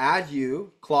I'm going to add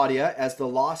you, Claudia, as the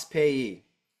loss payee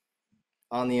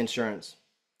on the insurance.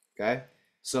 Okay.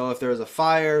 So if there's a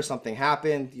fire, something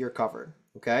happened, you're covered.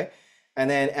 Okay. And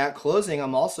then at closing,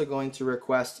 I'm also going to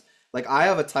request, like I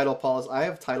have a title policy, I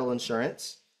have title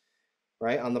insurance,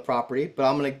 right, on the property, but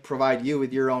I'm going to provide you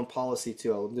with your own policy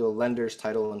too. I'll do a lender's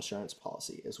title insurance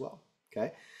policy as well.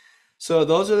 Okay. So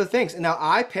those are the things. And now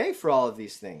I pay for all of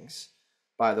these things,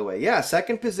 by the way. Yeah,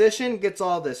 second position gets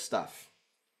all this stuff.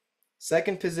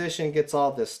 Second position gets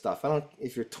all this stuff.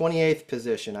 If you're 28th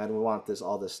position, I'd want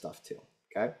all this stuff too.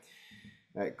 Okay.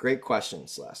 All right, great question,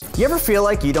 Celeste. You ever feel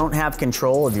like you don't have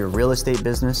control of your real estate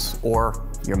business or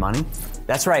your money?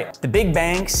 That's right. The big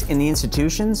banks and the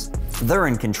institutions, they're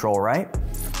in control, right?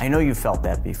 I know you've felt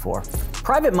that before.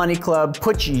 Private Money Club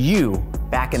puts you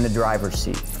back in the driver's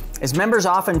seat. As members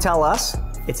often tell us,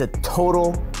 it's a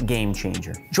total game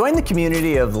changer. Join the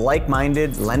community of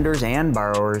like-minded lenders and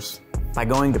borrowers by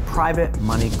going to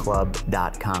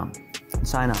privatemoneyclub.com and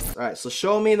sign up. All right, so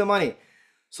show me the money.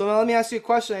 So now let me ask you a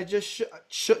question. I just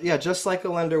just like a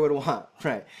lender would want,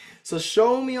 right? So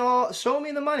show me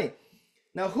the money.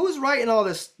 Now, who's writing all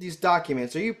these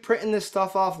documents? Are you printing this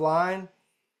stuff offline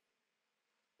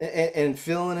and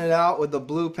filling it out with a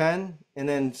blue pen and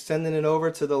then sending it over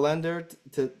to the lender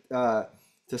to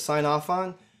sign off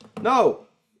on? No.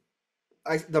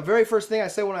 The very first thing I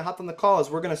said when I hopped on the call is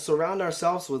we're going to surround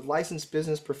ourselves with licensed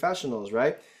business professionals,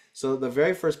 right? So the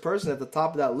very first person at the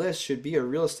top of that list should be a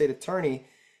real estate attorney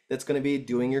that's going to be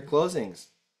doing your closings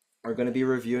or going to be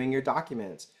reviewing your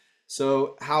documents.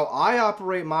 So how I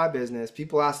operate my business,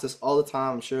 people ask this all the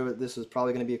time. I'm sure this is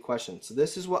probably going to be a question. So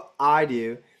this is what I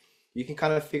do. You can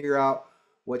kind of figure out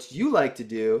what you like to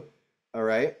do, all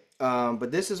right?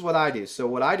 But this is what I do. So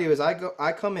what I do is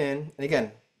I come in, and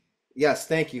again, yes,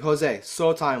 thank you, Jose.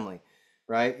 So timely,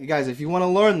 right? You guys, if you want to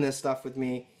learn this stuff with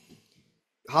me,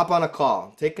 hop on a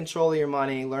call. Take control of your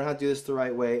money. Learn how to do this the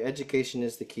right way. Education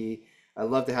is the key. I'd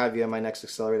love to have you in my next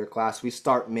accelerator class. We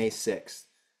start May 6th.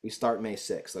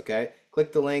 Okay?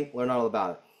 Click the link, learn all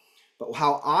about it. But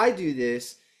how I do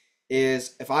this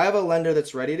is if I have a lender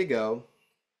that's ready to go,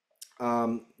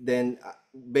 then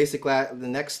basically the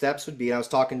next steps would be, and I was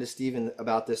talking to Steven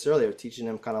about this earlier, teaching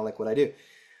him kind of like what I do.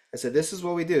 I said, this is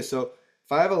what we do. So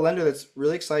if I have a lender that's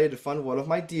really excited to fund one of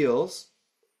my deals,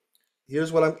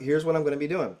 here's what I'm going to be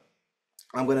doing.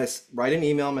 I'm going to write an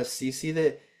email. I'm going to CC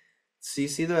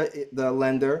the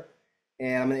lender,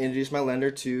 and I'm going to introduce my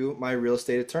lender to my real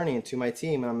estate attorney and to my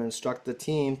team. And I'm going to instruct the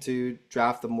team to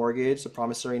draft the mortgage, the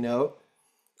promissory note,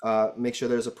 make sure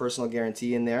there's a personal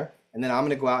guarantee in there. And then I'm going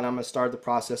to go out and I'm going to start the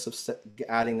process of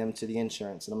adding them to the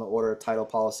insurance. And I'm going to order a title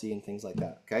policy and things like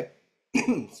that. Okay.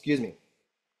 Excuse me.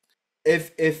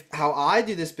 If how I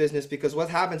do this business, because what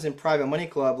happens in Private Money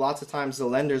Club, lots of times the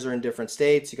lenders are in different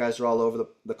states. You guys are all over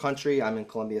the country. I'm in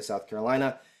Columbia, South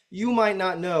Carolina. You might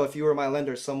not know, if you were my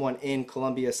lender, someone in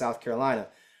Columbia, South Carolina.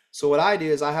 So what I do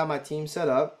is I have my team set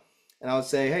up, and I would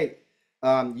say, hey,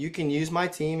 you can use my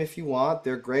team if you want.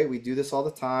 They're great. We do this all the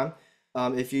time.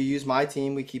 If you use my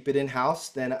team, we keep it in-house.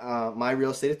 Then my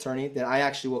real estate attorney, then I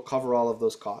actually will cover all of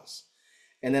those costs.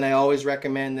 And then I always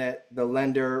recommend that the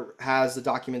lender has the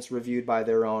documents reviewed by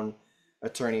their own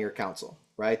attorney or counsel,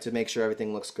 right? To make sure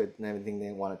everything looks good and everything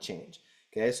they want to change.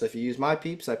 Okay, so if you use my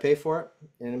peeps, I pay for it,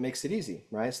 and it makes it easy,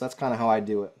 right? So that's kind of how I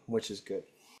do it, which is good.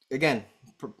 Again,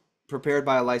 prepared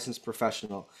by a licensed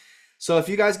professional. So if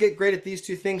you guys get great at these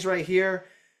two things right here,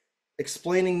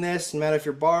 explaining this, no matter if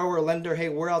you're borrower or lender, hey,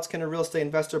 where else can a real estate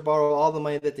investor borrow all the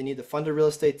money that they need to fund a real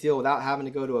estate deal without having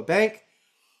to go to a bank?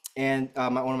 And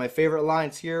one of my favorite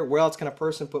lines here, where else can a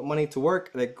person put money to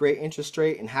work at a great interest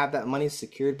rate and have that money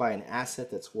secured by an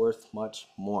asset that's worth much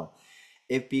more?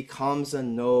 It becomes a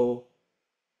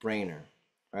no-brainer,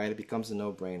 right? It becomes a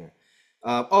no-brainer.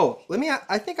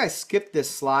 I think I skipped this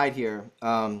slide here,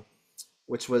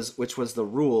 which was the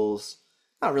rules,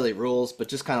 not really rules, but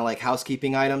just kind of like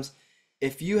housekeeping items.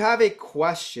 If you have a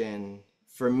question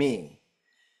for me,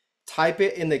 type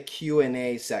it in the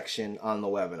Q&A section on the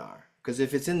webinar. Because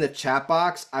if it's in the chat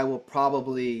box, I will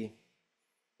probably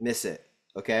miss it.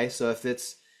 Okay, so if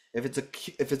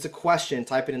it's a question,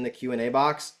 type it in the Q&A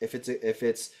box. If it's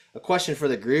a question for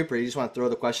the group, or you just want to throw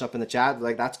the question up in the chat,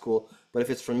 like, that's cool. But if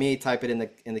it's for me, type it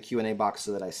in the Q&A box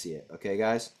so that I see it. Okay,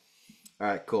 guys. All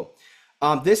right, cool.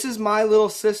 This is my little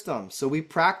system. So we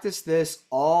practice this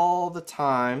all the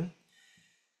time.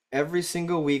 Every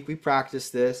single week we practice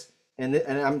this, and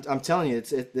I'm telling you,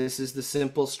 this is the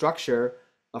simple structure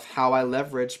of how I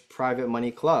leverage Private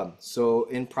Money Club. So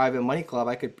in Private Money Club,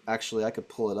 I could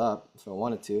pull it up if I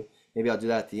wanted to. Maybe I'll do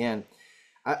that at the end.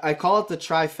 I call it the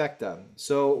trifecta.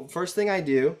 So first thing I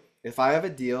do, if I have a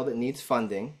deal that needs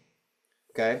funding,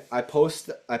 okay, I post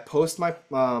my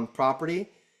property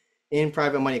in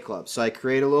Private Money Club. So I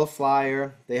create a little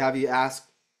flyer. They ask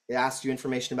you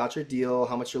information about your deal,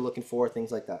 how much you're looking for,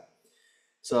 things like that.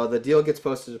 So the deal gets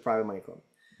posted to Private Money Club.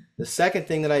 The second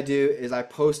thing that I do is I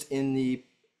post in the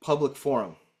public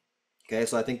forum. Okay,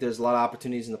 so I think there's a lot of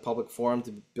opportunities in the public forum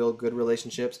to build good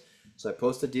relationships. So I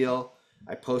post a deal,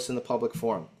 I post in the public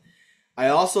forum. I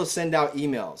also send out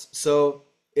emails. So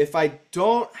if I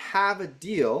don't have a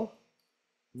deal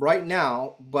right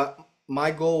now, but my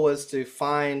goal was to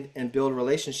find and build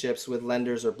relationships with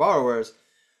lenders or borrowers,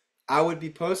 I would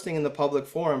be posting in the public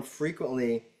forum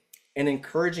frequently and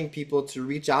encouraging people to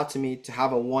reach out to me to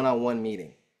have a one-on-one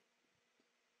meeting,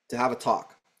 to have a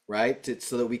talk, right?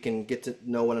 So that we can get to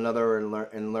know one another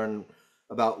and learn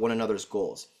about one another's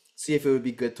goals. See if it would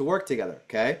be good to work together,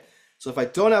 okay? So if I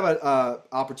don't have an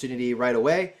opportunity right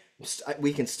away,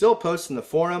 we can still post in the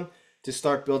forum to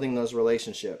start building those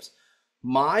relationships.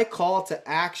 My call to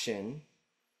action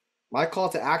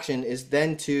is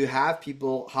then to have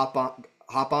people hop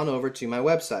on over to my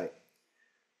website.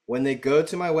 When they go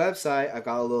to my website, I've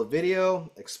got a little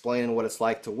video explaining what it's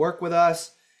like to work with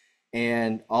us.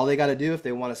 And all they got to do if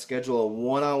they want to schedule a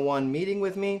one-on-one meeting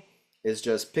with me is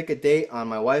just pick a date on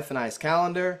my wife and I's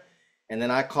calendar, and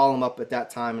then I call them up at that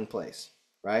time and place,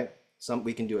 right?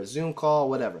 We can do a Zoom call,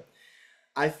 whatever.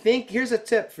 I think here's a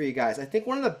tip for you guys. I think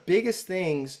one of the biggest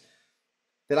things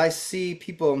that I see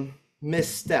people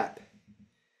misstep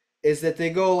is that they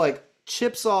go like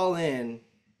chips all in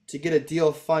to get a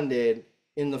deal funded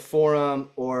in the forum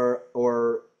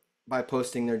or by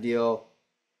posting their deal,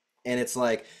 and it's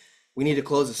like, we need to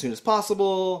close as soon as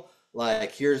possible,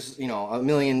 like, here's, you know,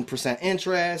 1,000,000%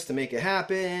 interest to make it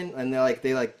happen, and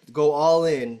they go all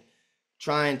in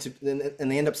trying to, and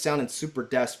they end up sounding super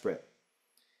desperate,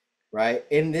 right?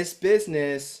 In this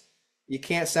business, you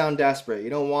can't sound desperate. You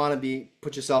don't want to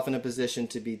put yourself in a position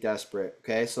to be desperate,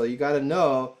 okay? So you got to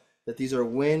know that these are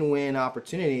win-win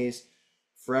opportunities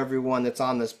for everyone that's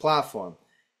on this platform.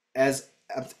 As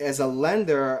a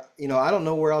lender, you know, I don't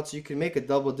know where else you can make a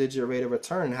double-digit rate of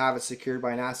return and have it secured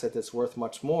by an asset that's worth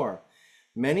much more.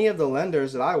 Many of the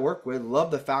lenders that I work with love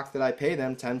the fact that I pay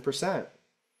them 10%,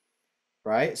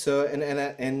 right? So,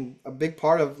 and a big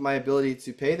part of my ability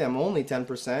to pay them only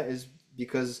 10% is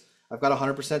because I've got a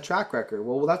 100% track record.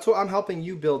 Well, that's what I'm helping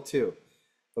you build too.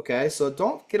 Okay, so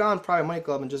don't get on Private Money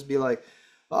Club and just be like,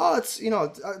 oh, it's, you know,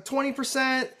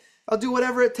 20%. I'll do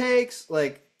whatever it takes.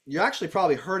 Like, you're actually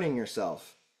probably hurting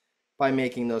yourself by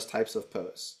making those types of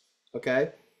posts.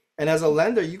 Okay, and as a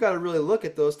lender, you got to really look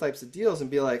at those types of deals and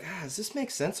be like, does this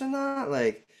make sense or not?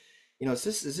 Like, you know, is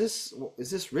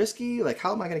this risky? Like,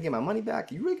 how am I going to get my money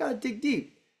back? You really got to dig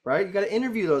deep, right? You got to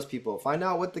interview those people, find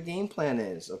out what the game plan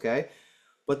is. Okay.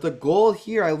 But the goal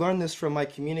here, I learned this from my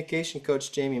communication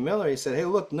coach, Jamie Miller. He said, hey,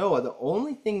 look, Noah, the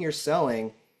only thing you're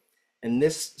selling in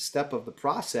this step of the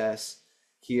process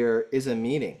here is a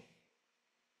meeting.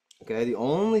 Okay, the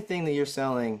only thing that you're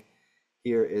selling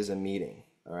here is a meeting.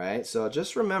 All right, so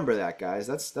just remember that, guys.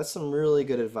 That's some really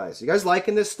good advice. You guys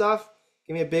liking this stuff?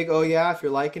 Give me a big oh yeah if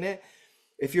you're liking it.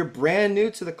 If you're brand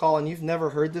new to the call and you've never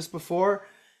heard this before,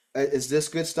 is this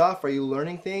good stuff? Are you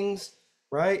learning things?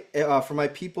 right? For my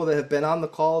people that have been on the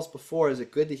calls before, is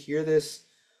it good to hear this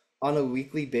on a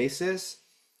weekly basis,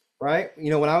 right? You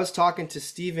know, when I was talking to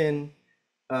Steven,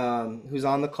 who's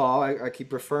on the call, I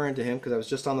keep referring to him because I was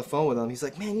just on the phone with him. He's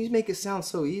like, man, you make it sound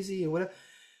so easy and whatever.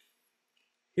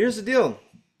 Here's the deal.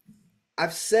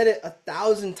 I've said it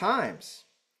 1,000 times,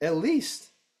 at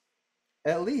least,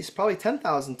 probably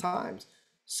 10,000 times.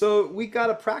 So we got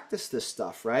to practice this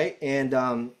stuff, right? And,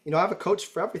 you know, I have a coach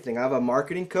for everything. I have a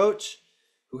marketing coach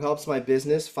who helps my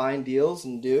business find deals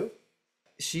and do.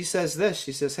 She says this,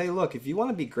 she says, hey, look, if you want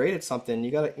to be great at something, you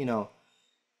got to, you know,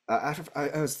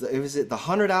 it was it the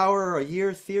 100 hour a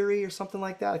year theory or something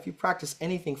like that. If you practice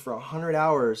anything for 100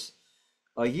 hours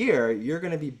a year, you're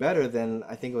going to be better than,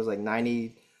 I think it was like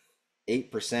 98%,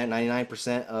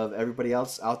 99% of everybody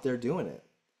else out there doing it.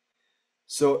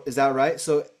 So is that right?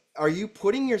 So are you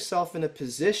putting yourself in a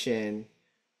position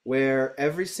where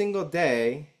every single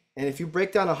day, and if you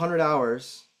break down 100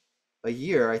 hours a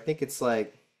year, I think it's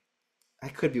like, I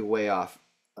could be way off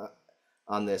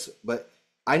on this, but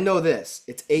I know this,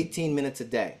 it's 18 minutes a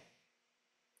day.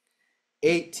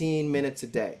 18 minutes a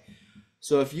day.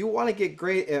 So if you want to get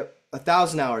great at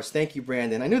 1,000 hours, thank you,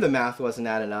 Brandon. I knew the math wasn't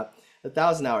adding up.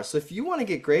 1,000 hours. So if you want to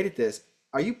get great at this,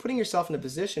 are you putting yourself in a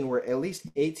position where at least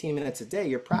 18 minutes a day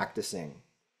you're practicing?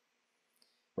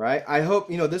 Right? I hope,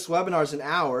 you know, this webinar is an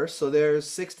hour, so there's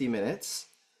 60 minutes,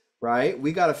 right?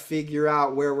 We got to figure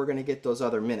out where we're going to get those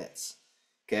other minutes.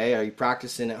 Okay? Are you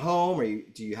practicing at home, or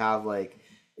do you have like,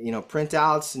 you know,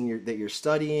 printouts and that you're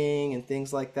studying and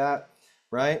things like that,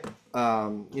 right?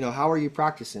 You know, how are you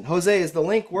practicing? Jose, is the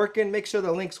link working? Make sure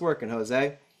the link's working,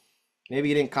 Jose. Maybe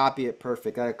you didn't copy it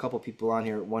perfect. I had a couple people on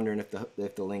here wondering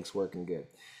if the link's working good.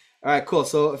 All right, cool.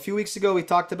 So a few weeks ago, we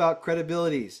talked about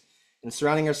credibilities and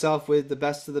surrounding ourselves with the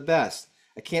best of the best.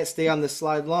 I can't stay on this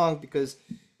slide long because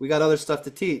we got other stuff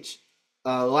to teach.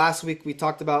 Last week, we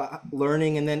talked about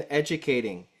learning and then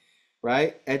educating,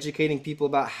 right? Educating people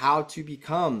about how to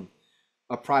become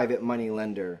a private money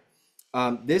lender.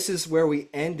 This is where we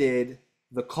ended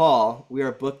the call. We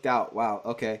are booked out. Wow.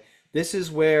 Okay. This is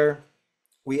where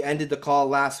we ended the call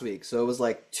last week. So it was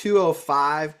like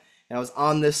 2:05 and I was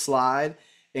on this slide,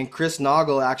 and Chris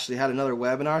Naugle actually had another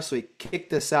webinar. So he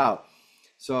kicked this out.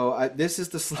 So this is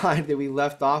the slide that we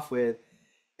left off with.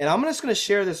 And I'm just going to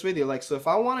share this with you. Like, so if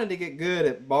I wanted to get good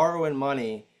at borrowing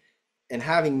money and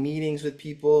having meetings with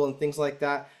people and things like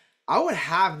that, I would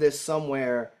have this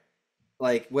somewhere,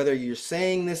 like whether you're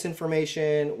saying this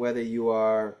information, whether you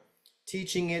are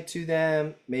teaching it to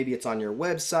them, maybe it's on your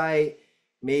website,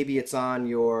 maybe it's on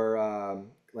your,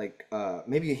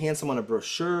 maybe you hand someone a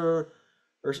brochure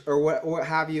or what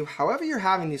have you. However you're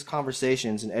having these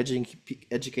conversations and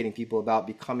educating people about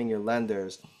becoming your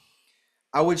lenders,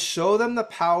 I would show them the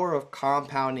power of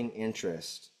compounding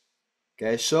interest.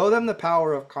 Okay, show them the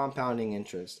power of compounding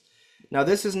interest. Now,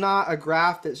 this is not a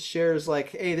graph that shares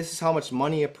like, hey, this is how much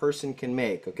money a person can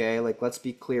make. Okay, like let's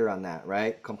be clear on that,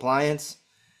 right? Compliance.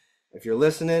 If you're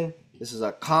listening, this is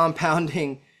a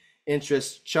compounding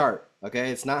interest chart.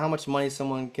 Okay, it's not how much money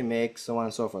someone can make, so on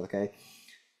and so forth. Okay,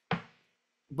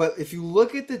 but if you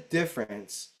look at the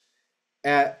difference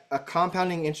at a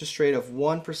compounding interest rate of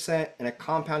 1% and a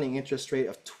compounding interest rate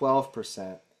of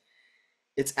 12%,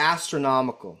 it's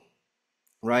astronomical,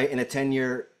 right? In a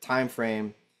 10-year time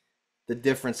frame, the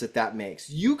difference that makes.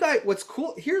 You guys, what's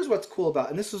cool, here's what's cool about,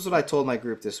 and this is what I told my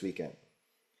group this weekend.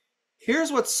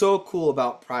 Here's what's so cool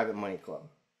about Private Money Club.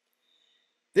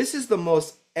 This is the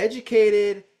most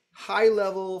educated,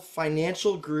 high-level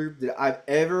financial group that I've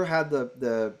ever had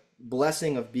the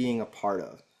blessing of being a part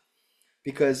of.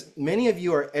 Because many of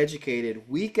you are educated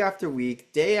week after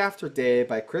week, day after day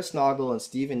by Chris Naugle and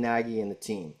Stephen Nagy and the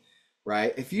team,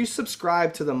 right? If you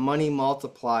subscribe to the Money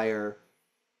Multiplier,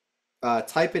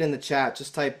 type it in the chat.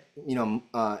 Just type,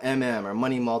 MM or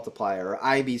Money Multiplier or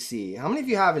IBC. How many of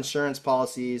you have insurance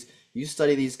policies? You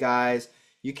study these guys.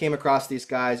 You came across these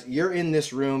guys. You're in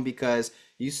this room because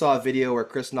you saw a video where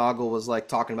Chris Naugle was like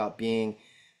talking about being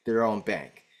their own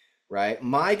bank, right?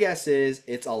 My guess is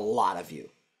it's a lot of you.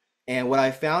 And what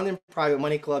I found in Private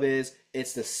Money Club is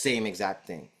it's the same exact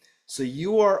thing. So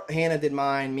you are Hannah did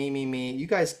mine, me. You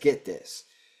guys get this.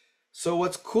 So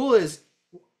what's cool is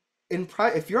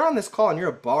if you're on this call and you're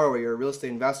a borrower, you're a real estate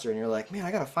investor, and you're like, man,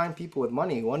 I got to find people with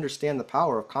money who understand the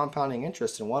power of compounding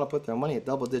interest and want to put their money at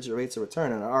double-digit rates of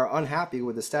return and are unhappy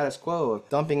with the status quo of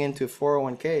dumping into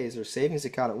 401ks or savings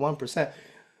account at 1%.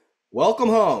 Welcome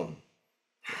home.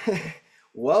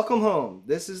 Welcome home.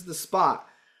 This is the spot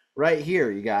right here,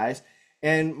 you guys.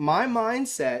 And my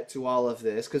mindset to all of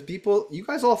this, because you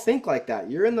guys all think like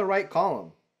that. You're in the right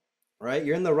column, right?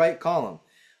 You're in the right column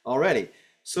already.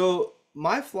 So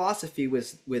my philosophy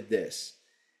was with this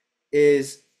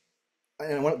is,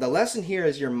 and the lesson here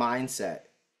is your mindset.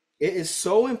 It is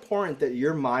so important that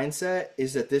your mindset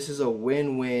is that this is a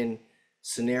win-win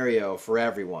scenario for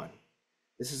everyone.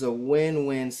 This is a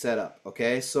win-win setup,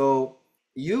 okay? So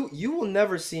you will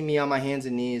never see me on my hands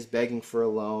and knees begging for a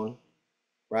loan,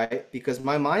 right? Because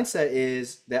my mindset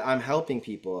is that I'm helping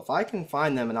people. If I can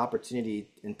find them an opportunity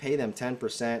and pay them 10%,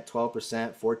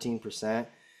 12%, 14%,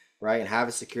 right, and have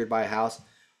it secured by a house,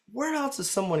 where else is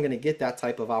someone going to get that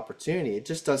type of opportunity? It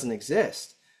just doesn't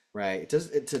exist, right? To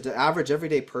the average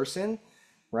everyday person,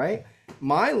 right?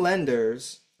 My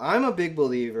lenders, I'm a big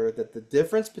believer that the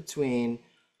difference between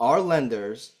our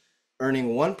lenders earning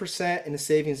 1% in a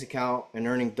savings account and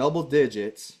earning double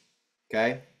digits,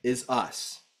 okay, is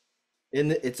us.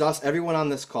 It's us, everyone on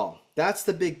this call. That's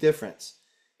the big difference,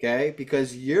 okay?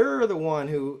 Because you're the one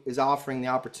who is offering the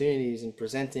opportunities and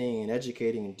presenting and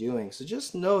educating and doing. So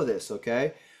just know this,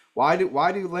 okay? Why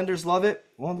do lenders love it?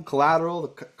 Well, the collateral,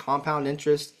 the compound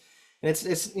interest, and it's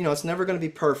it's never going to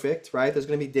be perfect, right? There's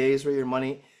going to be days where your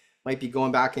money might be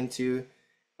going back into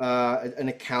an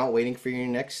account waiting for your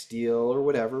next deal or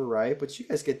whatever, right? But you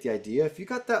guys get the idea. If you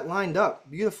got that lined up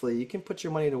beautifully, you can put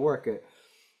your money to work at,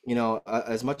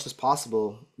 as much as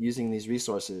possible using these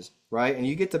resources, right? And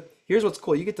here's what's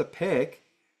cool. You get to pick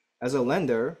as a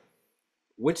lender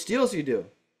which deals you do.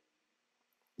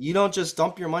 You don't just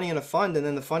dump your money in a fund and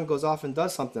then the fund goes off and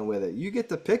does something with it. You get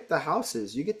to pick the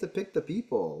houses. You get to pick the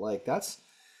people. Like that's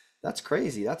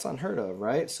crazy. That's unheard of,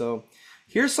 right? So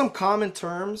here's some common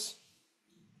terms.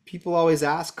 People always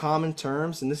ask common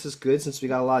terms, and this is good since we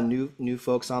got a lot of new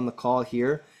folks on the call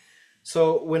here.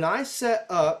 So when I set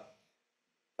up,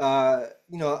 this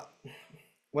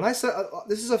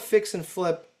is a fix and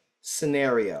flip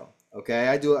scenario. Okay,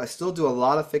 I still do a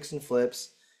lot of fix and flips.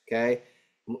 Okay,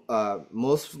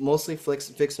 mostly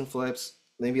fix and flips.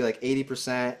 Maybe like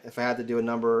 80%. If I had to do a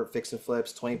number, fix and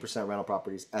flips, 20% rental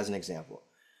properties as an example.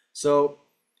 So,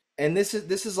 and this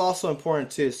is also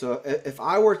important too. So if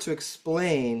I were to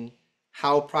explain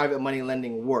how private money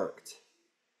lending worked,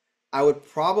 I would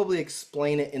probably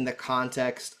explain it in the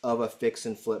context of a fix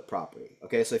and flip property.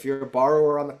 Okay, so if you're a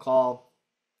borrower on the call,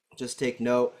 just take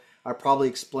note. I probably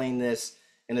explain this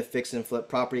in a fix and flip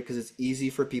property because it's easy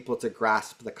for people to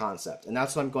grasp the concept. And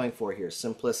that's what I'm going for here,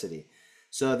 simplicity.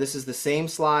 So this is the same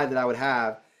slide that I would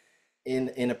have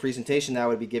in a presentation that I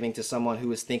would be giving to someone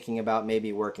who is thinking about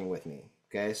maybe working with me.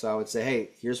 Okay, so I would say,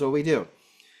 hey, here's what we do.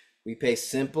 We pay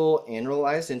simple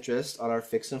annualized interest on our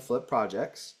fix and flip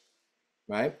projects,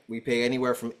 right? We pay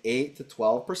anywhere from 8 to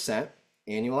 12%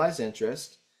 annualized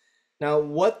interest. Now,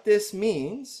 what this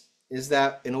means is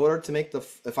that in order to make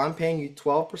if I'm paying you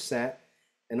 12%,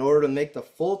 in order to make the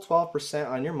full 12%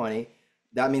 on your money,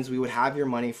 that means we would have your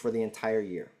money for the entire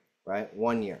year, right?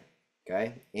 1 year,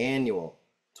 okay? Annual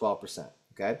 12%,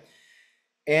 okay?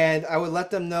 And I would let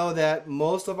them know that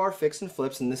most of our fix and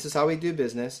flips, and this is how we do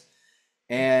business,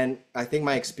 and I think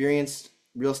my experienced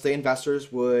real estate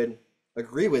investors would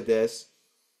agree with this,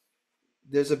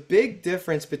 there's a big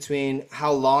difference between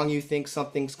how long you think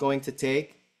something's going to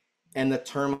take and the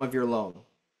term of your loan.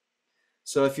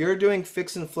 So if you're doing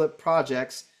fix and flip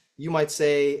projects, you might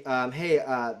say, hey,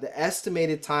 the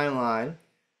estimated timeline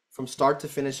from start to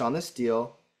finish on this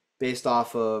deal based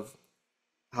off of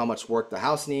how much work the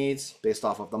house needs, based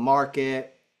off of the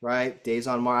market, right?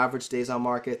 Average days on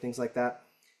market, things like that,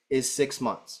 is 6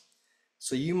 months.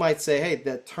 So you might say, hey,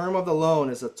 the term of the loan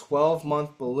is a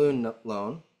 12-month balloon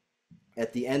loan.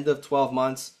 At the end of 12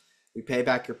 months, we pay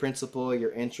back your principal,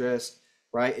 your interest,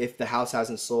 right? If the house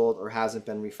hasn't sold or hasn't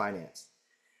been refinanced.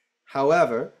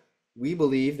 However, we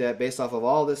believe that based off of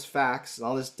all this facts and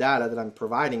all this data that I'm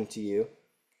providing to you,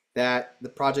 that the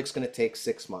project's going to take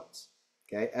 6 months.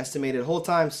 Okay, estimated hold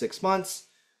time 6 months.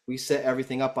 We set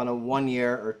everything up on a 1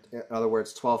 year, or in other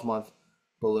words, 12-month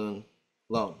balloon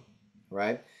loan,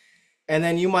 right? And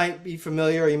then you might be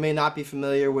familiar, or you may not be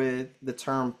familiar with the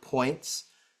term points.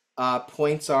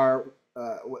 Points are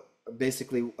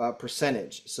basically a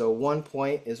percentage. So 1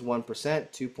 point is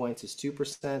 1%, 2 points is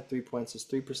 2%, 3 points is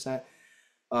 3%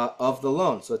 of the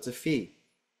loan. So it's a fee.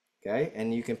 Okay,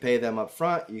 and you can pay them up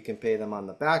front, you can pay them on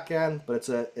the back end, but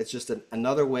it's just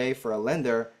another way for a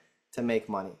lender to make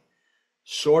money.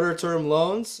 Shorter term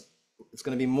loans, it's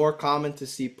going to be more common to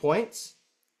see points,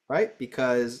 right?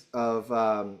 Because of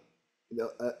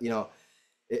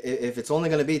if it's only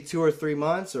going to be 2 or 3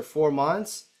 months or 4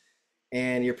 months,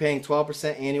 and you're paying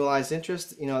 12% annualized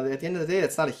interest, at the end of the day,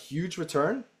 that's not a huge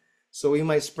return. So we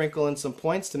might sprinkle in some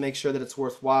points to make sure that it's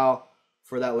worthwhile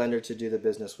for that lender to do the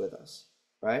business with us.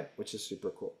 Right? Which is super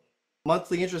cool.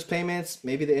 monthly interest payments,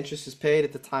 maybe the interest is paid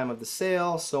at the time of the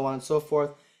sale, so on and so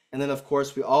forth. And then of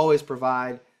course, we always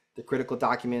provide the critical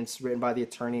documents written by the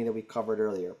attorney that we covered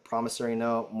earlier: promissory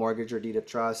note, mortgage or deed of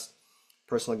trust,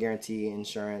 personal guarantee,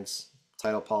 insurance,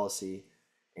 title policy,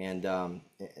 and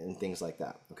things like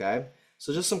that. Okay,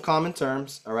 so just some common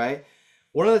terms. All right.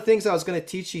 One of the things I was going to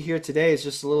teach you here today is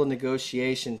just a little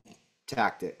negotiation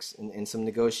tactics and some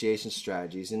negotiation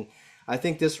strategies. And I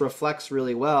think this reflects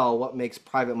really well what makes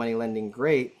private money lending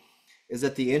great, is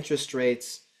that the interest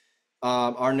rates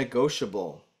are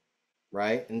negotiable,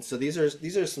 right? And so these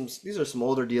are some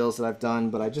older deals that I've done,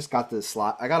 but I just got the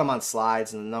slide. I got them on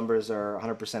slides, and the numbers are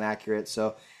 100% accurate.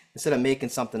 So instead of making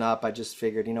something up, I just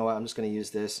figured, you know what, I'm just going to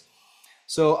use this.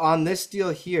 So on this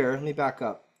deal here, let me back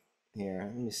up here.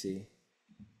 Let me see.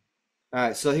 All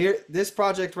right, so here, this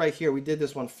project right here, we did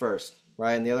this one first,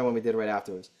 right? And the other one we did right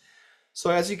afterwards. So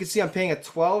as you can see, I'm paying a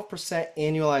 12%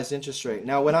 annualized interest rate.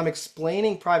 Now, when I'm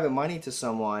explaining private money to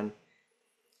someone,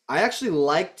 I actually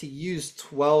like to use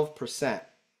 12%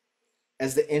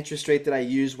 as the interest rate that I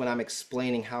use when I'm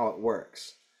explaining how it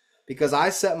works, because I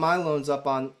set my loans up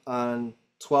on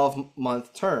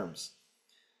 12-month terms.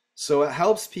 So it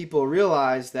helps people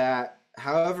realize that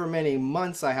however many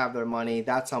months I have their money,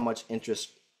 that's how much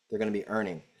interest they're going to be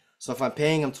earning. So if I'm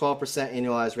paying them 12%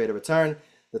 annualized rate of return,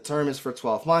 the term is for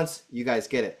 12 months, you guys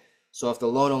get it. So if the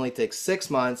loan only takes 6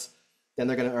 months, then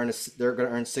they're going to earn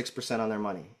 6% on their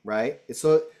money, right?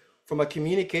 So from a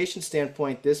communication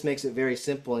standpoint, this makes it very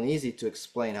simple and easy to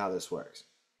explain how this works,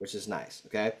 which is nice.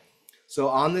 Okay, so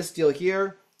on this deal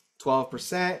here,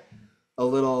 12%, a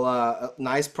little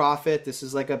nice profit. This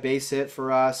is like a base hit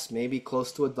for us, maybe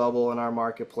close to a double in our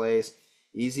marketplace.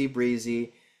 Easy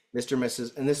breezy, Mr.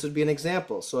 Mrs. And this would be an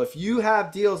example. So if you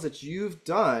have deals that you've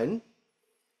done,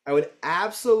 I would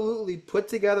absolutely put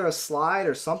together a slide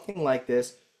or something like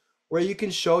this where you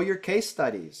can show your case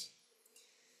studies.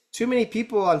 Too many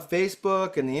people on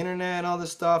Facebook and the internet and all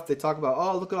this stuff, they talk about,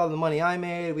 oh, look at all the money I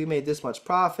made. We made this much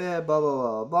profit, blah, blah,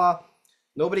 blah, blah.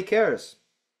 Nobody cares.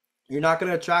 You're not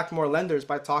going to attract more lenders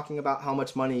by talking about how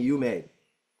much money you made.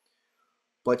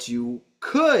 But you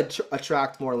could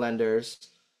attract more lenders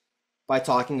by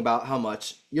talking about how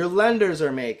much your lenders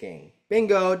are making.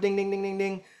 Bingo, ding, ding, ding, ding,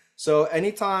 ding. So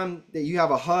anytime that you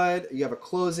have a HUD, you have a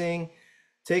closing,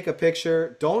 take a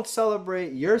picture. Don't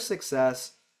celebrate your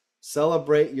success,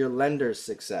 celebrate your lender's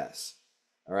success.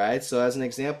 All right, so as an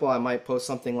example, I might post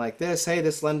something like this. Hey,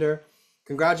 this lender,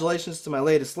 congratulations to my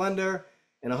latest lender.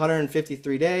 In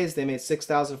 153 days, they made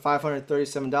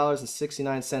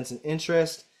 $6,537.69 in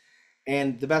interest.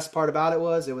 And the best part about it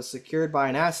was secured by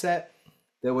an asset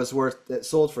that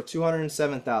sold for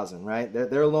 $207,000, right?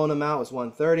 Their loan amount was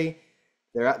 $130,000.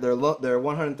 Their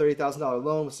 $130,000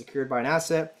 loan was secured by an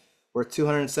asset worth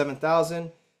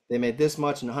 $207,000. They made this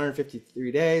much in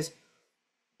 153 days.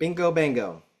 Bingo,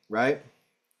 bango, right?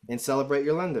 And celebrate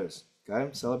your lenders,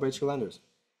 okay? Celebrate your lenders.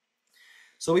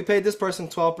 So we paid this person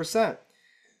 12%.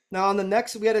 Now on the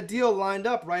next, we had a deal lined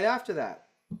up right after that,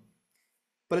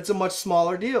 but it's a much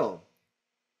smaller deal.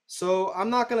 So I'm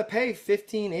not going to pay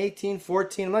 15, 18,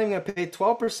 14. I'm not even going to pay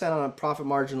 12% on a profit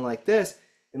margin like this.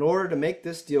 In order to make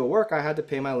this deal work, I had to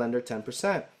pay my lender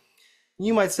 10%.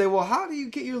 You might say, well, how do you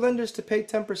get your lenders to pay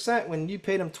 10% when you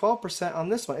paid them 12% on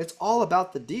this one? It's all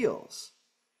about the deals,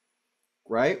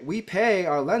 right? We pay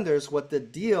our lenders what the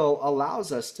deal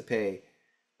allows us to pay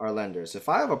our lenders. If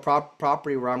I have a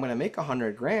property where I'm going to make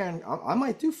 100 grand, I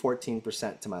might do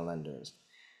 14% to my lenders.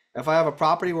 If I have a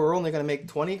property where we're only going to make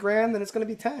 20 grand, then it's going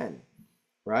to be 10,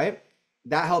 right?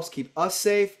 That helps keep us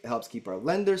safe. It helps keep our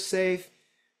lenders safe,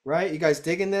 right? You guys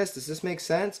digging this? Does this make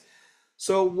sense?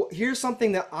 So here's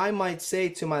something that I might say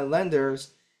to my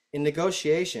lenders in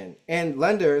negotiation. And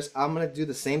lenders, I'm going to do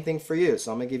the same thing for you.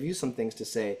 So I'm going to give you some things to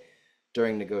say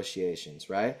during negotiations,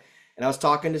 right? And I was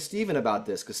talking to Steven about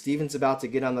this because Steven's about to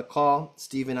get on the call.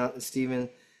 Steven, not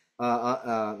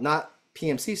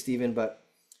PMC Steven, but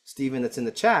Steven that's in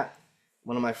the chat,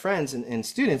 one of my friends and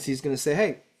students. He's going to say,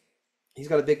 hey, he's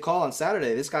got a big call on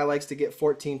Saturday. This guy likes to get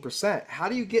 14%. How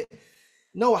do you get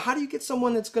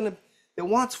someone that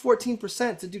wants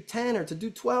 14% to do 10 or to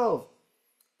do 12?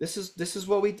 This is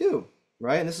what we do,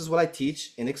 right? And this is what I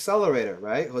teach in Accelerator,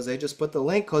 right? Jose just put the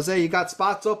link. Jose, you got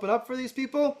spots open up for these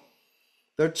people?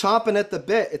 They're chomping at the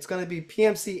bit. It's going to be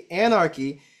PMC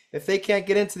anarchy if they can't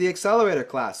get into the Accelerator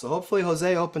class. So hopefully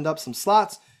Jose opened up some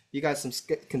slots. You guys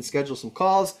can schedule some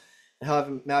calls and have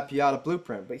him map you out a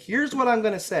blueprint. But here's what I'm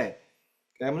going to say.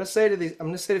 Okay, I'm going to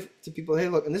say to people, hey,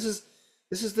 look, and this is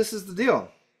the deal.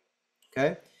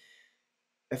 Okay,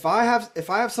 if I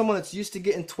have someone that's used to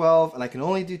getting 12 and I can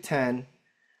only do 10,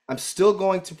 I'm still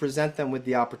going to present them with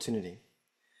the opportunity.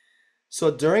 So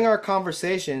during our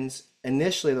conversations,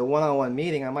 initially the one-on-one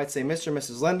meeting, I might say, Mr. and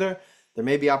Mrs. Lender, there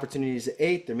may be opportunities at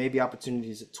 8, there may be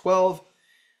opportunities at 12.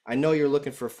 I know you're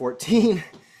looking for 14.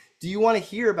 Do you want to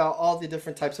hear about all the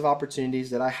different types of opportunities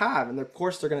that I have? And of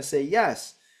course, they're going to say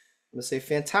yes. I'm going to say,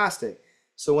 fantastic.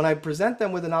 So when I present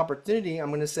them with an opportunity, I'm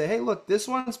going to say, hey, look, this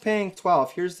one's paying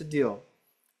 12. Here's the deal.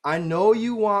 I know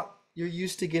you're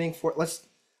used to getting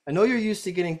I know you're used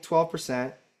to getting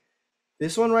 12%.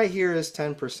 This one right here is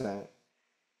 10%.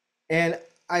 And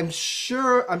I'm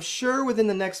sure within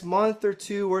the next month or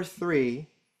 2 or 3,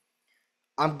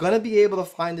 I'm going to be able to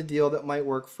find a deal that might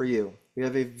work for you. We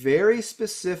have a very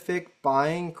specific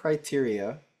buying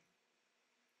criteria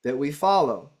that we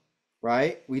follow,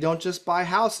 right? We don't just buy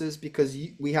houses because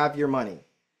we have your money.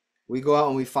 We go out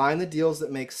and we find the deals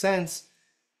that make sense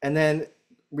and then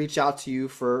reach out to you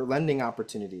for lending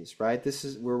opportunities, right?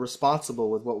 We're responsible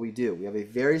with what we do. We have a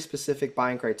very specific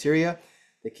buying criteria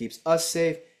that keeps us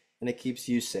safe and it keeps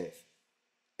you safe.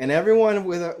 And everyone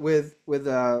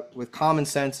with common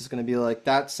sense is going to be like,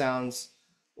 that sounds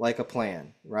like a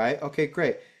plan, right? Okay,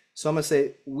 great. So I'm going to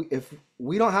say, if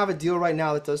we don't have a deal right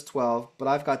now that does 12, but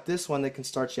I've got this one that can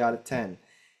start you out at 10.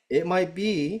 It might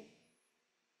be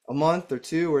a month or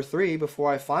 2 or 3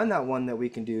 before I find that one that we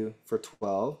can do for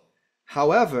 12.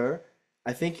 However,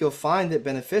 I think you'll find it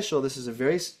beneficial. This is a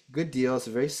very good deal. It's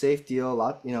a very safe deal. A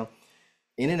lot,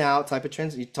 in and out type of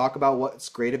trends. You talk about what's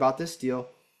great about this deal.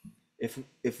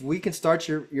 If we can start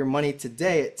your money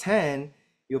today at 10,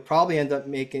 you could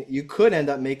end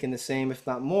up making the same, if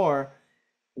not more,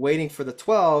 waiting for the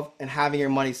 12 and having your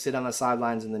money sit on the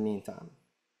sidelines in the meantime.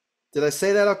 Did I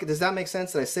say that okay? Does that make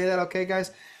sense? Did I say that okay,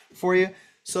 guys, for you?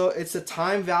 So it's the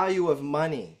time value of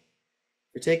money.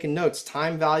 You're taking notes,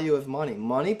 time value of money.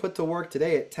 Money put to work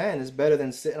today at 10 is better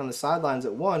than sitting on the sidelines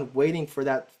at 1 waiting for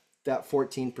that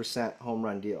 14% home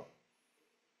run deal.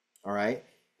 All right?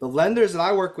 The lenders that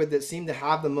I work with that seem to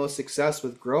have the most success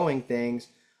with growing things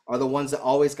are the ones that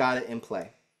always got it in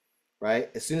play, right?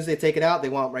 As soon as they take it out, they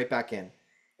want it right back in.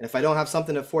 And if I don't have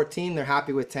something at 14, they're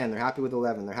happy with 10, they're happy with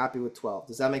 11, they're happy with 12.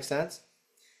 Does that make sense?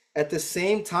 At the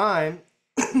same time,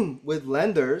 with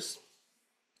lenders,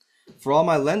 for all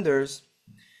my lenders,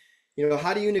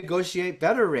 how do you negotiate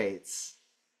better rates?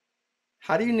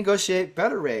 How do you negotiate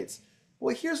better rates?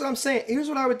 Well, here's what I'm saying. Here's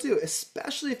what I would do,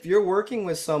 especially if you're working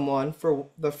with someone for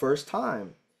the first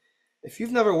time. If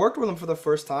you've never worked with them for the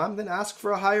first time, then ask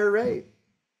for a higher rate.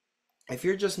 If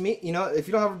you're just if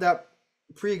you don't have that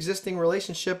pre-existing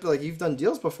relationship, like you've done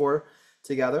deals before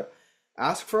together,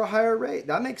 ask for a higher rate.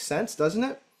 That makes sense, doesn't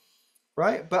it?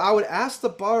 Right? But I would ask the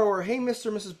borrower, hey, Mr.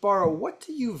 and Mrs. Borrower, what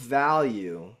do you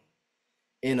value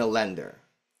in a lender?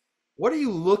 What are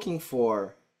you looking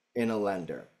for in a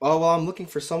lender? Oh, well, I'm looking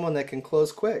for someone that can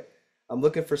close quick. I'm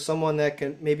looking for someone that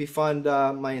can maybe fund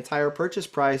my entire purchase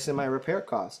price and my repair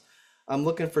costs. I'm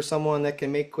looking for someone that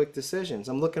can make quick decisions.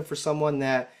 I'm looking for someone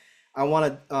that I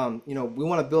want to, we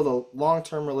want to build a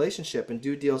long-term relationship and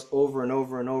do deals over and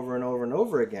over and over and over and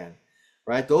over again,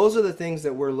 right? Those are the things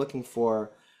that we're looking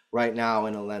for right now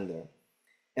in a lender.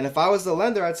 And if I was the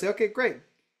lender, I'd say, okay, great.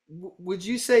 Would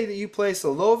you say that you place a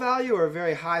low value or a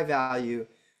very high value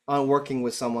on working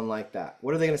with someone like that?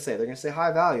 What are they going to say? They're going to say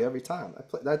high value every time. I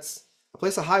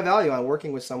place a high value on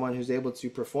working with someone who's able to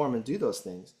perform and do those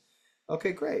things.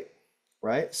 Okay, great.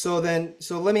 Right? So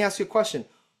let me ask you a question.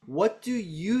 What do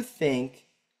you think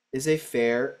is a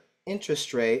fair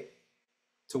interest rate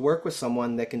to work with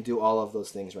someone that can do all of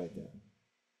those things right there?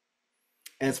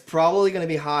 And it's probably going to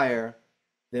be higher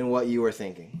than what you were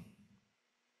thinking.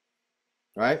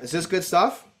 Right? Is this good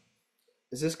stuff?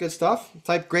 Is this good stuff?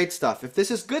 Type great stuff. If this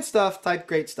is good stuff, type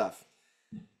great stuff.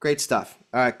 Great stuff.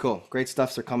 All right, cool. Great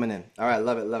stuffs are coming in. All right,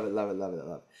 love it, love it, love it, love it,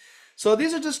 love it. So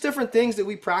these are just different things that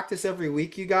we practice every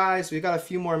week, you guys. We got a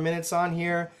few more minutes on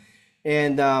here.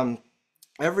 And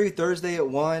every Thursday at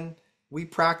 1, we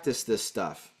practice this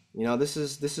stuff. This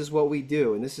is what we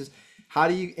do. And this is,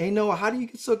 hey Noah, how do you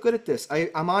get so good at this?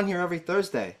 I'm on here every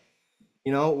Thursday.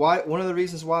 One of the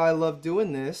reasons why I love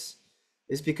doing this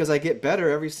is because I get better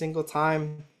every single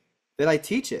time that I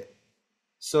teach it.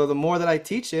 So the more that I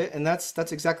teach it, and that's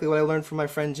exactly what I learned from my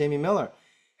friend Jamie Miller.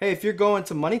 Hey, if you're going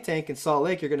to Money Tank in Salt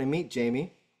Lake, you're going to meet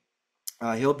Jamie.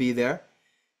 He'll be there.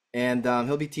 And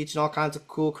he'll be teaching all kinds of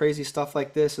cool, crazy stuff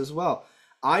like this as well.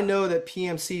 I know that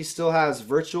PMC still has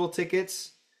virtual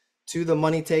tickets to the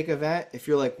Money Tank event. If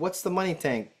you're like, what's the Money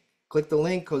Tank? Click the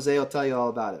link. Jose will tell you all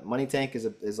about it. Money Tank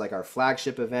is like our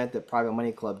flagship event that Private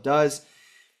Money Club does.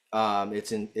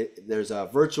 There's a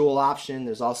virtual option.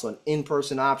 There's also an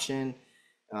in-person option.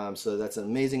 So that's an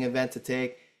amazing event to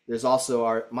take. There's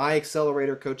also my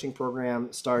accelerator coaching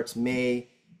program starts May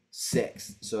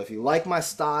 6. So if you like my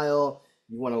style,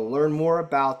 you want to learn more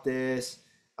about this,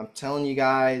 I'm telling you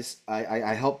guys,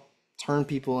 I help turn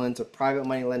people into private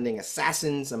money lending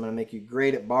assassins. I'm going to make you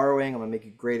great at borrowing. I'm going to make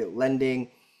you great at lending.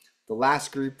 The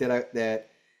last group that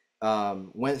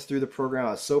went through the program,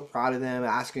 I was so proud of them,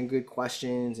 asking good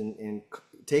questions and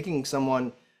taking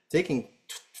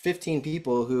 15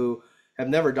 people who have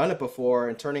never done it before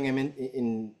and turning them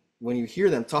in when you hear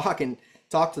them talk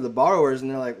to the borrowers and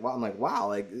they're like, wow, I'm like, wow,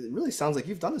 like it really sounds like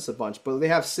you've done this a bunch, but they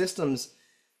have systems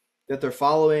that they're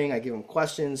following. I give them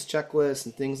questions, checklists,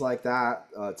 and things like that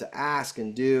to ask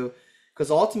and do. Because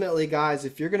ultimately, guys,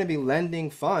 if you're going to be lending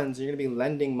funds, you're going to be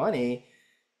lending money,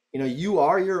 you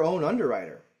are your own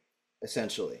underwriter,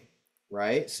 essentially,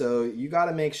 right? So you got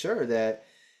to make sure that,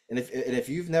 and if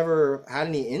you've never had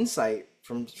any insight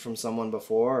from someone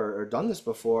before or done this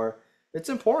before, it's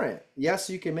important. Yes,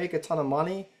 you can make a ton of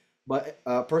money, but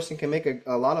a person can make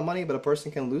a lot of money, but a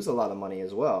person can lose a lot of money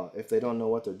as well if they don't know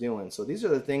what they're doing. So these are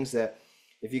the things that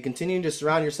if you continue to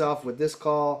surround yourself with this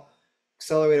call,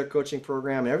 accelerator coaching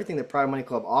program, and everything that Private Money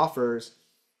Club offers,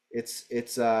 it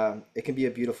can be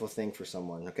a beautiful thing for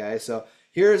someone. Okay, so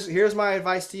here's my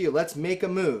advice to you. Let's make a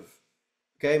move.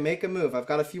 Okay, make a move. I've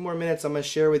got a few more minutes. I'm going to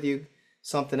share with you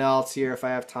something else here if I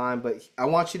have time, but I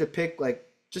want you to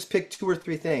just pick 2 or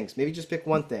 3 things. Maybe just pick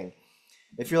one thing.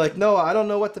 If you're like, no, I don't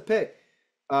know what to pick,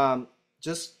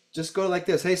 just go like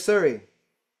this. Hey Siri,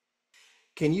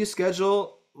 can you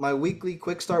schedule my weekly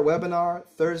Quickstart webinar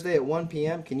Thursday at 1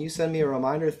 p.m.? Can you send me a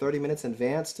reminder 30 minutes in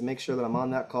advance to make sure that I'm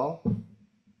on that call?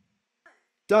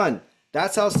 Done.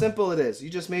 That's how simple it is. You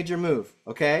just made your move,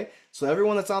 okay? So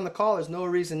everyone that's on the call, there's no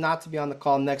reason not to be on the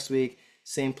call next week,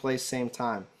 same place, same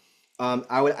time.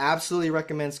 I would absolutely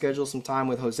recommend schedule some time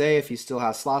with Jose if he still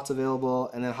has slots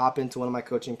available, and then hop into one of my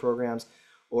coaching programs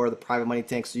or the Private Money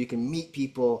Tank so you can meet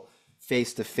people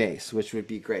face to face, which would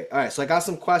be great. All right, so I got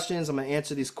some questions. I'm going to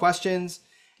answer these questions,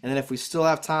 and then if we still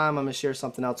have time, I'm going to share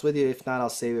something else with you. If not, I'll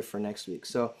save it for next week.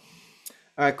 So,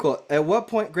 all right, cool. At what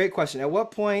point, great question. At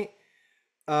what point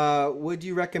would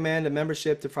you recommend a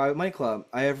membership to Private Money Club?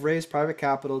 I have raised private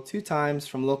capital 2 times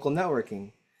from local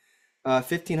networking.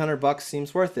 $1,500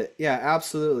 seems worth it. Yeah,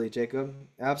 absolutely, Jacob.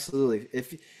 Absolutely.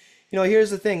 If here's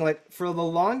the thing. Like for the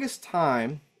longest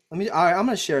time, all right, I'm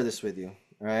gonna share this with you.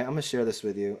 All right, I'm gonna share this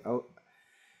with you. Oh,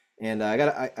 and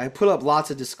I put up lots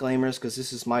of disclaimers because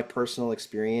this is my personal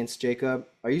experience. Jacob,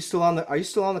 are you still on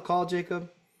the call,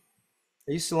 Jacob?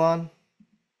 Are you still on?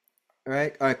 All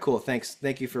right, cool. Thanks.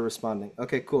 Thank you for responding.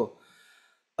 Okay, cool.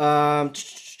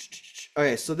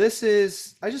 Okay, so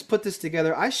I just put this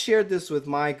together. I shared this with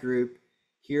my group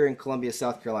here in Columbia,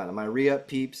 South Carolina, my re-up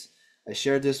peeps. I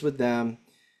shared this with them.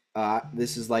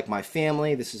 This is like my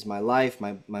family. This is my life,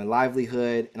 my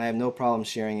livelihood, and I have no problem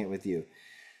sharing it with you.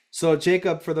 So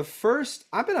Jacob,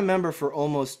 I've been a member for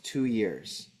almost 2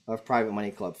 years of Private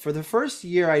Money Club. For the first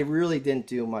year, I really didn't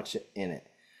do much in it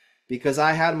because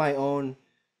I had my own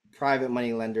private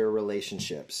money lender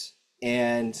relationships.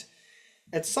 And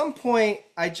at some point,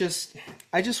 I just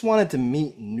wanted to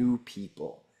meet new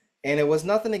people, and it was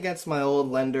nothing against my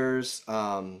old lenders.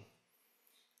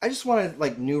 I just wanted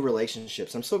like new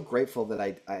relationships. I'm so grateful that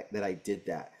I did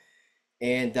that,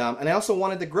 and I also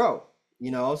wanted to grow.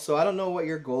 So I don't know what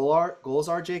your goals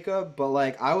are, Jacob, but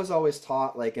like I was always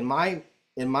taught, like in my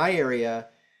area,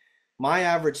 my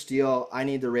average deal, I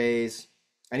need to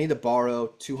borrow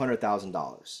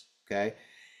 $200,000. Okay.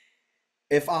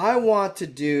 If I want to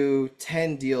do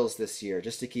 10 deals this year,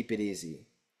 just to keep it easy,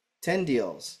 10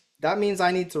 deals, that means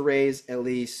I need to raise at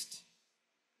least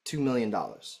 $2 million.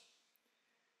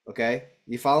 Okay,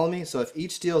 you follow me? So if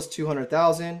each deal is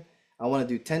 200,000, I want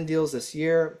to do 10 deals this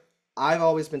year. I've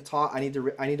always been taught I need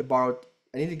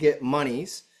to get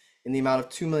monies in the amount of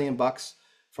 $2 million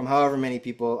from however many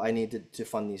people I need to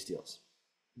fund these deals.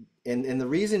 And the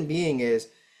reason being is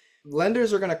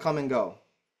lenders are going to come and go.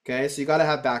 Okay, so you got to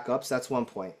have backups. That's one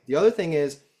point. The other thing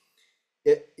is,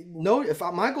 if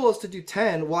my goal is to do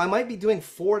 10, well, I might be doing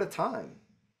 4 at a time.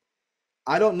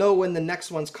 I don't know when the next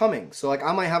one's coming. So like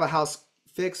I might have a house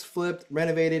fixed, flipped,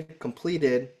 renovated,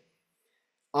 completed,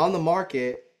 on the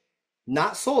market,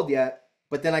 not sold yet,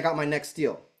 but then I got my next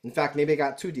deal. In fact, maybe I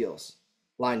got 2 deals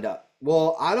lined up.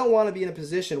 Well, I don't want to be in a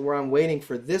position where I'm waiting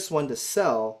for this one to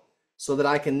sell so that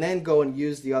I can then go and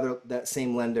use that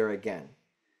same lender again.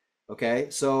 Okay,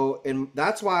 so and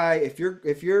that's why if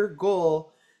your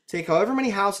goal, take however many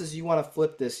houses you want to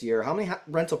flip this year, how many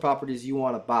rental properties you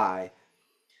want to buy,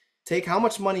 take how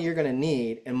much money you're going to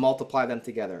need and multiply them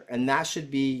together, and that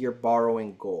should be your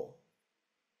borrowing goal.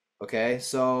 Okay,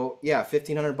 so yeah,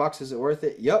 $1,500, is it worth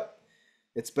it? Yep,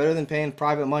 it's better than paying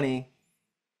private money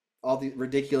all the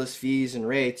ridiculous fees and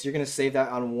rates. You're going to save that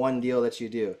on one deal that you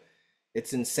do.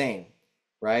 It's insane,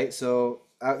 right? So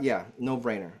yeah, no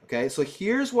brainer. Okay. So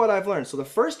here's what I've learned. So the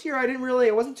first year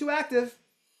I wasn't too active.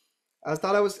 I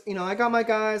thought I was, I got my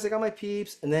guys, I got my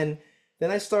peeps. And then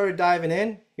I started diving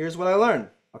in. Here's what I learned.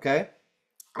 Okay.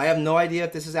 I have no idea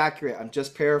if this is accurate. I'm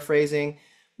just paraphrasing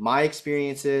my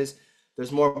experiences.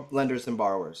 There's more lenders than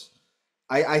borrowers.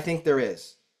 I think there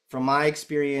is. From my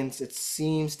experience, it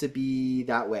seems to be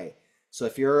that way. So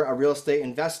if you're a real estate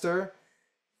investor,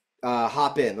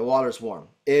 hop in. The water's warm.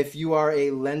 If you are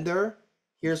a lender,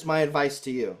 here's my advice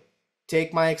to you.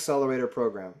 Take my accelerator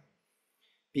program.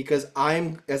 Because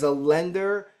as a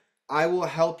lender, I will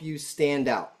help you stand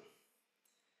out.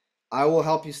 I will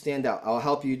help you stand out. I'll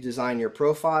help you design your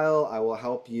profile. I will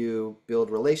help you build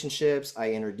relationships.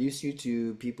 I introduce you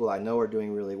to people I know are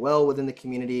doing really well within the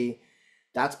community.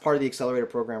 That's part of the accelerator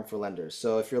program for lenders.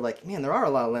 So if you're like, man, there are a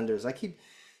lot of lenders. I keep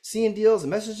seeing deals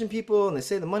and messaging people and they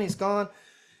say the money's gone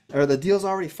or the deal's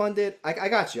already funded. I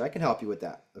got you. I can help you with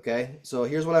that. Okay. So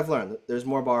here's what I've learned. There's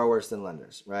more borrowers than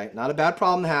lenders, right? Not a bad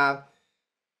problem to have.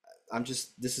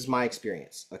 This is my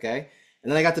experience. Okay.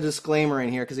 And then I got the disclaimer in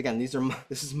here because again,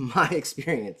 this is my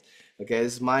experience. Okay.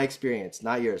 This is my experience,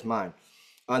 not yours, mine.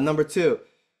 Number two,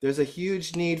 there's a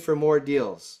huge need for more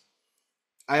deals.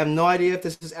 I have no idea if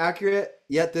this is accurate,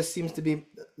 yet this seems to be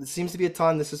a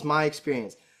ton. This is my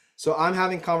experience. So I'm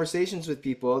having conversations with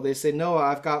people. They say, no,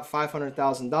 I've got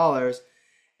 $500,000.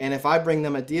 And if I bring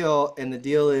them a deal and the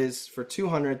deal is for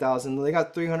 $200,000, they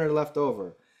got $300 left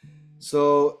over.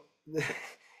 So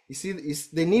you see,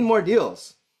 they need more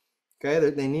deals.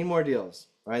 Okay. They need more deals,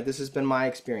 right? This has been my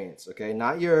experience. Okay.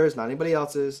 Not yours, not anybody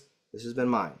else's. This has been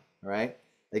mine. All right.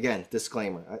 Again,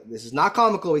 disclaimer. This is not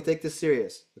comical. We take this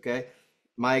serious. Okay.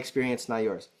 My experience, not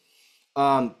yours.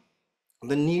 The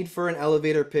need for an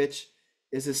elevator pitch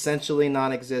is essentially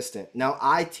non-existent. Now,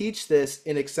 I teach this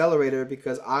in Accelerator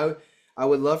because I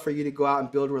would love for you to go out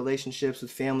and build relationships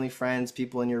with family, friends,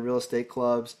 people in your real estate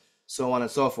clubs, so on and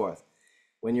so forth.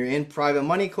 When you're in Private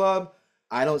Money Club,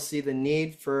 I don't see the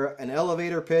need for an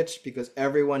elevator pitch because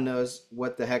everyone knows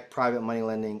what the heck private money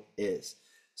lending is.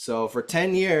 So for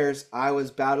 10 years, I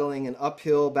was battling an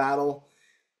uphill battle,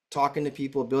 talking to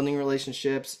people, building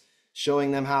relationships,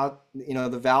 showing them how,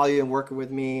 the value in working with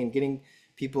me and getting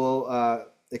people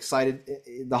excited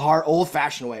the hard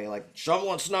old-fashioned way, like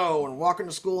shoveling snow and walking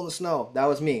to school in the snow. That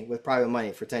was me with private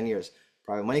money for 10 years.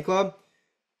 Private Money Club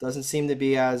doesn't seem to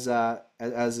be as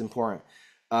important.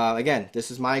 Again, this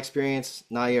is my experience,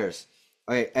 not yours.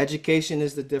 Okay, education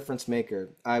is the difference maker.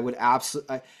 I would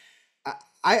absolutely,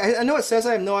 I know it says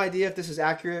I have no idea if this is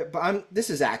accurate, but this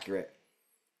is accurate.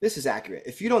 This is accurate.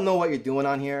 If you don't know what you're doing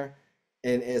on here,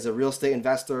 and as a real estate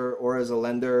investor or as a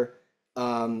lender,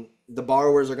 the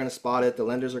borrowers are going to spot it, the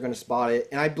lenders are going to spot it,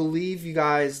 and I believe you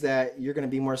guys that you're going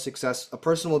to be more successful. A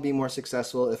person will be more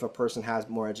successful if a person has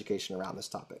more education around this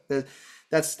topic.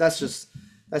 That's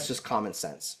just common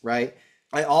sense, right?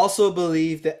 I also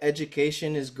believe that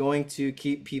education is going to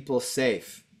keep people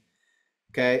safe.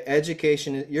 Okay,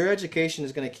 your education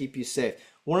is going to keep you safe.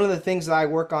 One of the things that I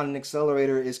work on in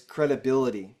Accelerator is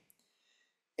credibility.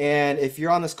 And if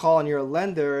you're on this call and you're a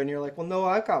lender and you're like, well, no,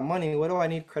 I've got money. What do I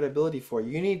need credibility for?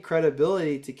 You need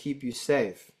credibility to keep you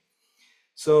safe.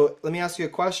 So let me ask you a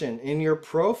question. In your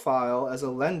profile as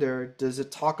a lender, does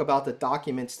it talk about the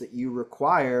documents that you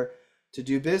require to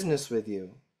do business with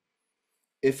you?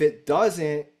 If it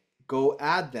doesn't, go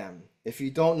add them. If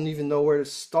you don't even know where to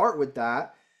start with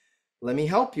that, let me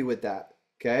help you with that.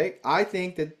 Okay. I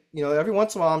think that, every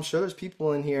once in a while, I'm sure there's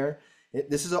people in here.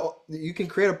 You can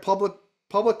create a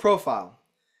public profile,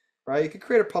 right? You can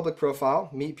create a public profile,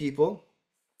 meet people,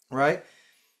 right?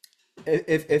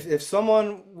 If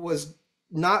someone was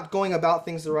not going about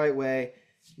things the right way,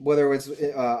 whether it's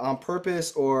on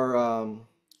purpose or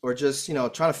just,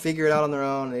 trying to figure it out on their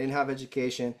own, they didn't have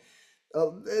education,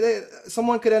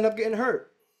 someone could end up getting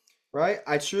hurt, right?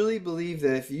 I truly believe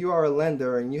that if you are a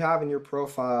lender and you have in your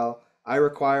profile, I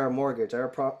require a mortgage, I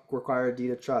require a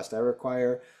deed of trust, I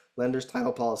require lender's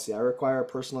title policy, I require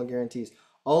personal guarantees.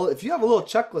 If you have a little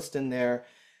checklist in there,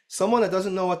 someone that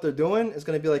doesn't know what they're doing is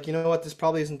going to be like, you know what, this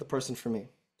probably isn't the person for me,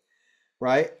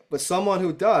 right? But someone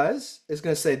who does is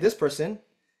going to say, this person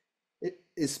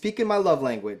is speaking my love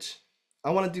language. I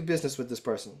want to do business with this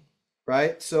person,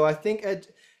 right? So I think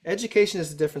education is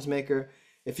the difference maker.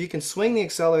 If you can swing the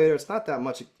accelerator, it's not that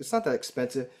much, it's not that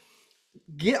expensive.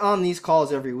 Get on these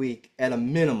calls every week at a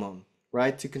minimum,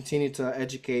 right? To continue to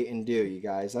educate and do, you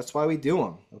guys. That's why we do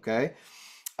them, okay?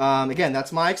 Again,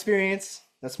 that's my experience.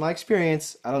 That's my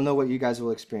experience. I don't know what you guys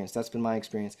will experience. That's been my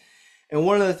experience. And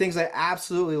one of the things I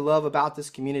absolutely love about this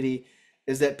community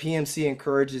is that PMC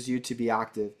encourages you to be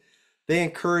active. They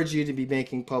encourage you to be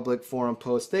making public forum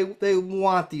posts. They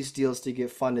want these deals to get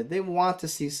funded. They want to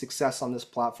see success on this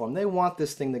platform. They want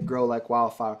this thing to grow like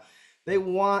wildfire. They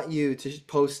want you to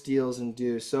post deals and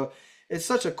do. So it's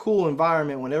such a cool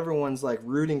environment when everyone's like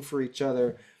rooting for each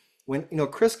other. When, you know,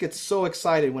 Chris gets so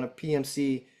excited when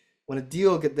a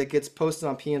deal that gets posted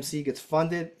on PMC gets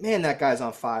funded, man, that guy's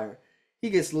on fire. He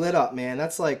gets lit up, man.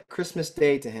 That's like Christmas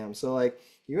Day to him. So like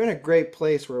you're in a great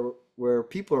place where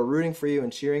people are rooting for you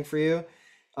and cheering for you.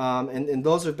 And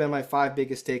those have been my 5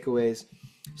 biggest takeaways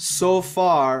so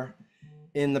far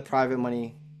in the private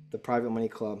money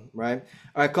club, right?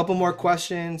 All right, a couple more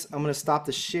questions. I'm going to stop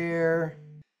the share.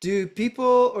 Do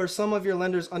people or some of your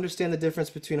lenders understand the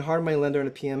difference between a hard money lender and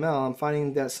a PML? I'm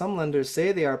finding that some lenders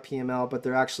say they are PML, but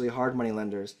they're actually hard money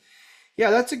lenders.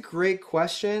 Yeah, that's a great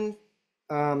question,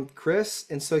 Chris.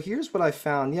 And so here's what I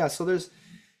found. Yeah, so there's,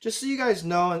 just so you guys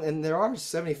know, and there are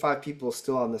 75 people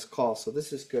still on this call, so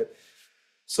this is good.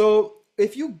 So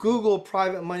if you Google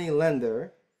private money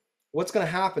lender, what's going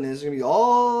to happen is there's going to be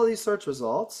all these search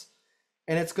results,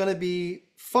 and it's going to be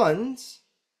funds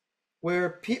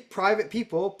where private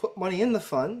people put money in the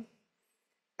fund,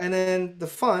 and then the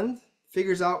fund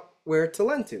figures out where to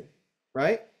lend to,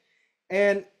 right?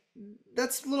 And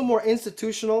that's a little more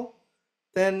institutional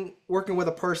than working with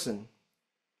a person,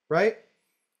 right?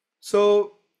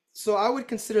 So I would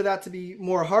consider that to be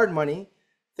more hard money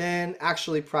than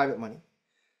actually private money.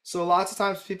 So lots of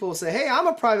times people will say, hey, I'm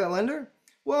a private lender.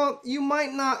 Well, you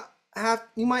might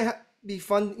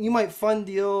fund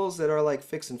deals that are like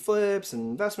fix and flips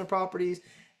and investment properties.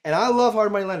 And I love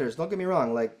hard money lenders. Don't get me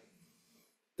wrong. Like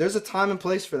there's a time and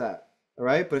place for that. All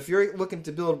right. But if you're looking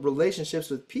to build relationships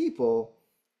with people,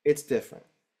 it's different.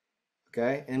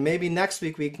 Okay. And maybe next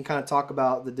week we can kind of talk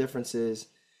about the differences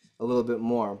a little bit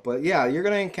more. But yeah, you're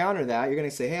going to encounter that. You're going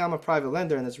to say, hey, I'm a private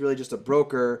lender. And it's really just a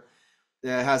broker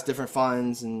that has different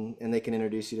funds and they can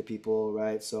introduce you to people.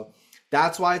 Right. So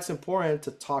that's why it's important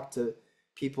to talk to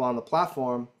people on the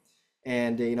platform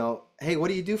and, you know, hey, what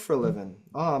do you do for a living?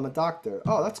 Oh, I'm a doctor.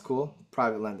 Oh, that's cool.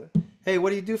 Private lender. Hey, what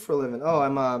do you do for a living? Oh,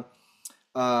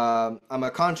 I'm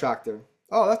a contractor.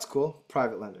 Oh, that's cool.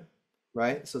 Private lender.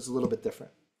 Right. So it's a little bit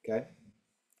different. Okay.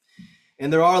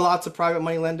 And there are lots of private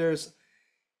money lenders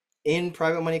in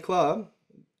Private Money Club,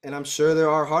 and I'm sure there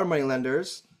are hard money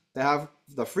lenders that have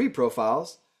the free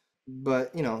profiles,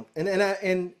 but you know,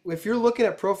 and if you're looking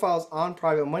at profiles on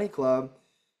Private Money Club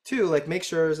too, like make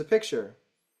sure there's a picture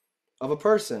of a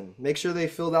person, make sure they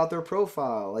filled out their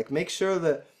profile, like make sure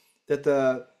that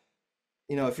the,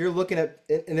 you know, if you're looking at,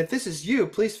 and if this is you,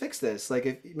 please fix this. Like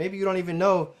if maybe you don't even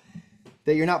know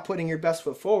that you're not putting your best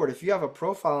foot forward. If you have a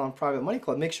profile on Private Money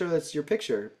Club, make sure that's your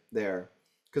picture there,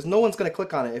 because no one's going to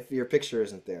click on it if your picture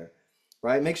isn't there,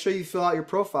 right? Make sure you fill out your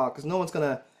profile, because no one's going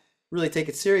to really take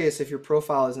it serious if your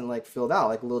profile isn't like filled out,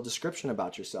 like a little description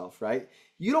about yourself, right?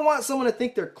 You don't want someone to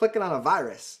think they're clicking on a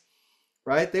virus,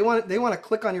 right? They want to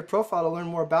click on your profile to learn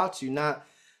more about you, not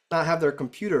have their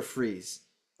computer freeze.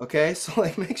 Okay, so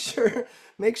like make sure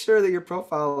that your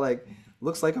profile like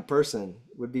looks like a person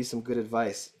would be some good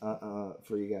advice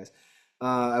for you guys.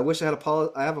 I wish I had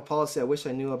I have a policy. I wish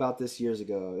I knew about this years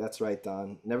ago. That's right,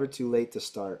 Don. Never too late to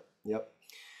start. Yep.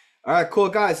 All right, cool,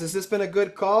 guys. Has this been a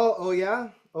good call? Oh yeah.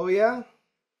 Oh yeah.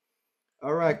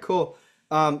 All right, cool.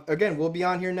 Again, we'll be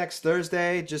on here next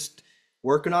Thursday, just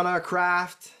working on our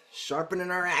craft,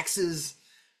 sharpening our axes,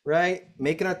 right?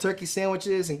 Making our turkey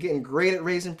sandwiches and getting great at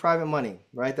raising private money,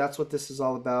 right? That's what this is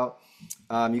all about.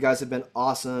 You guys have been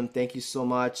awesome. Thank you so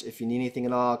much. If you need anything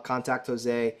at all, contact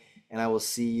Jose, and I will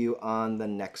see you on the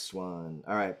next one.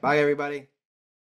 All right. Bye, everybody.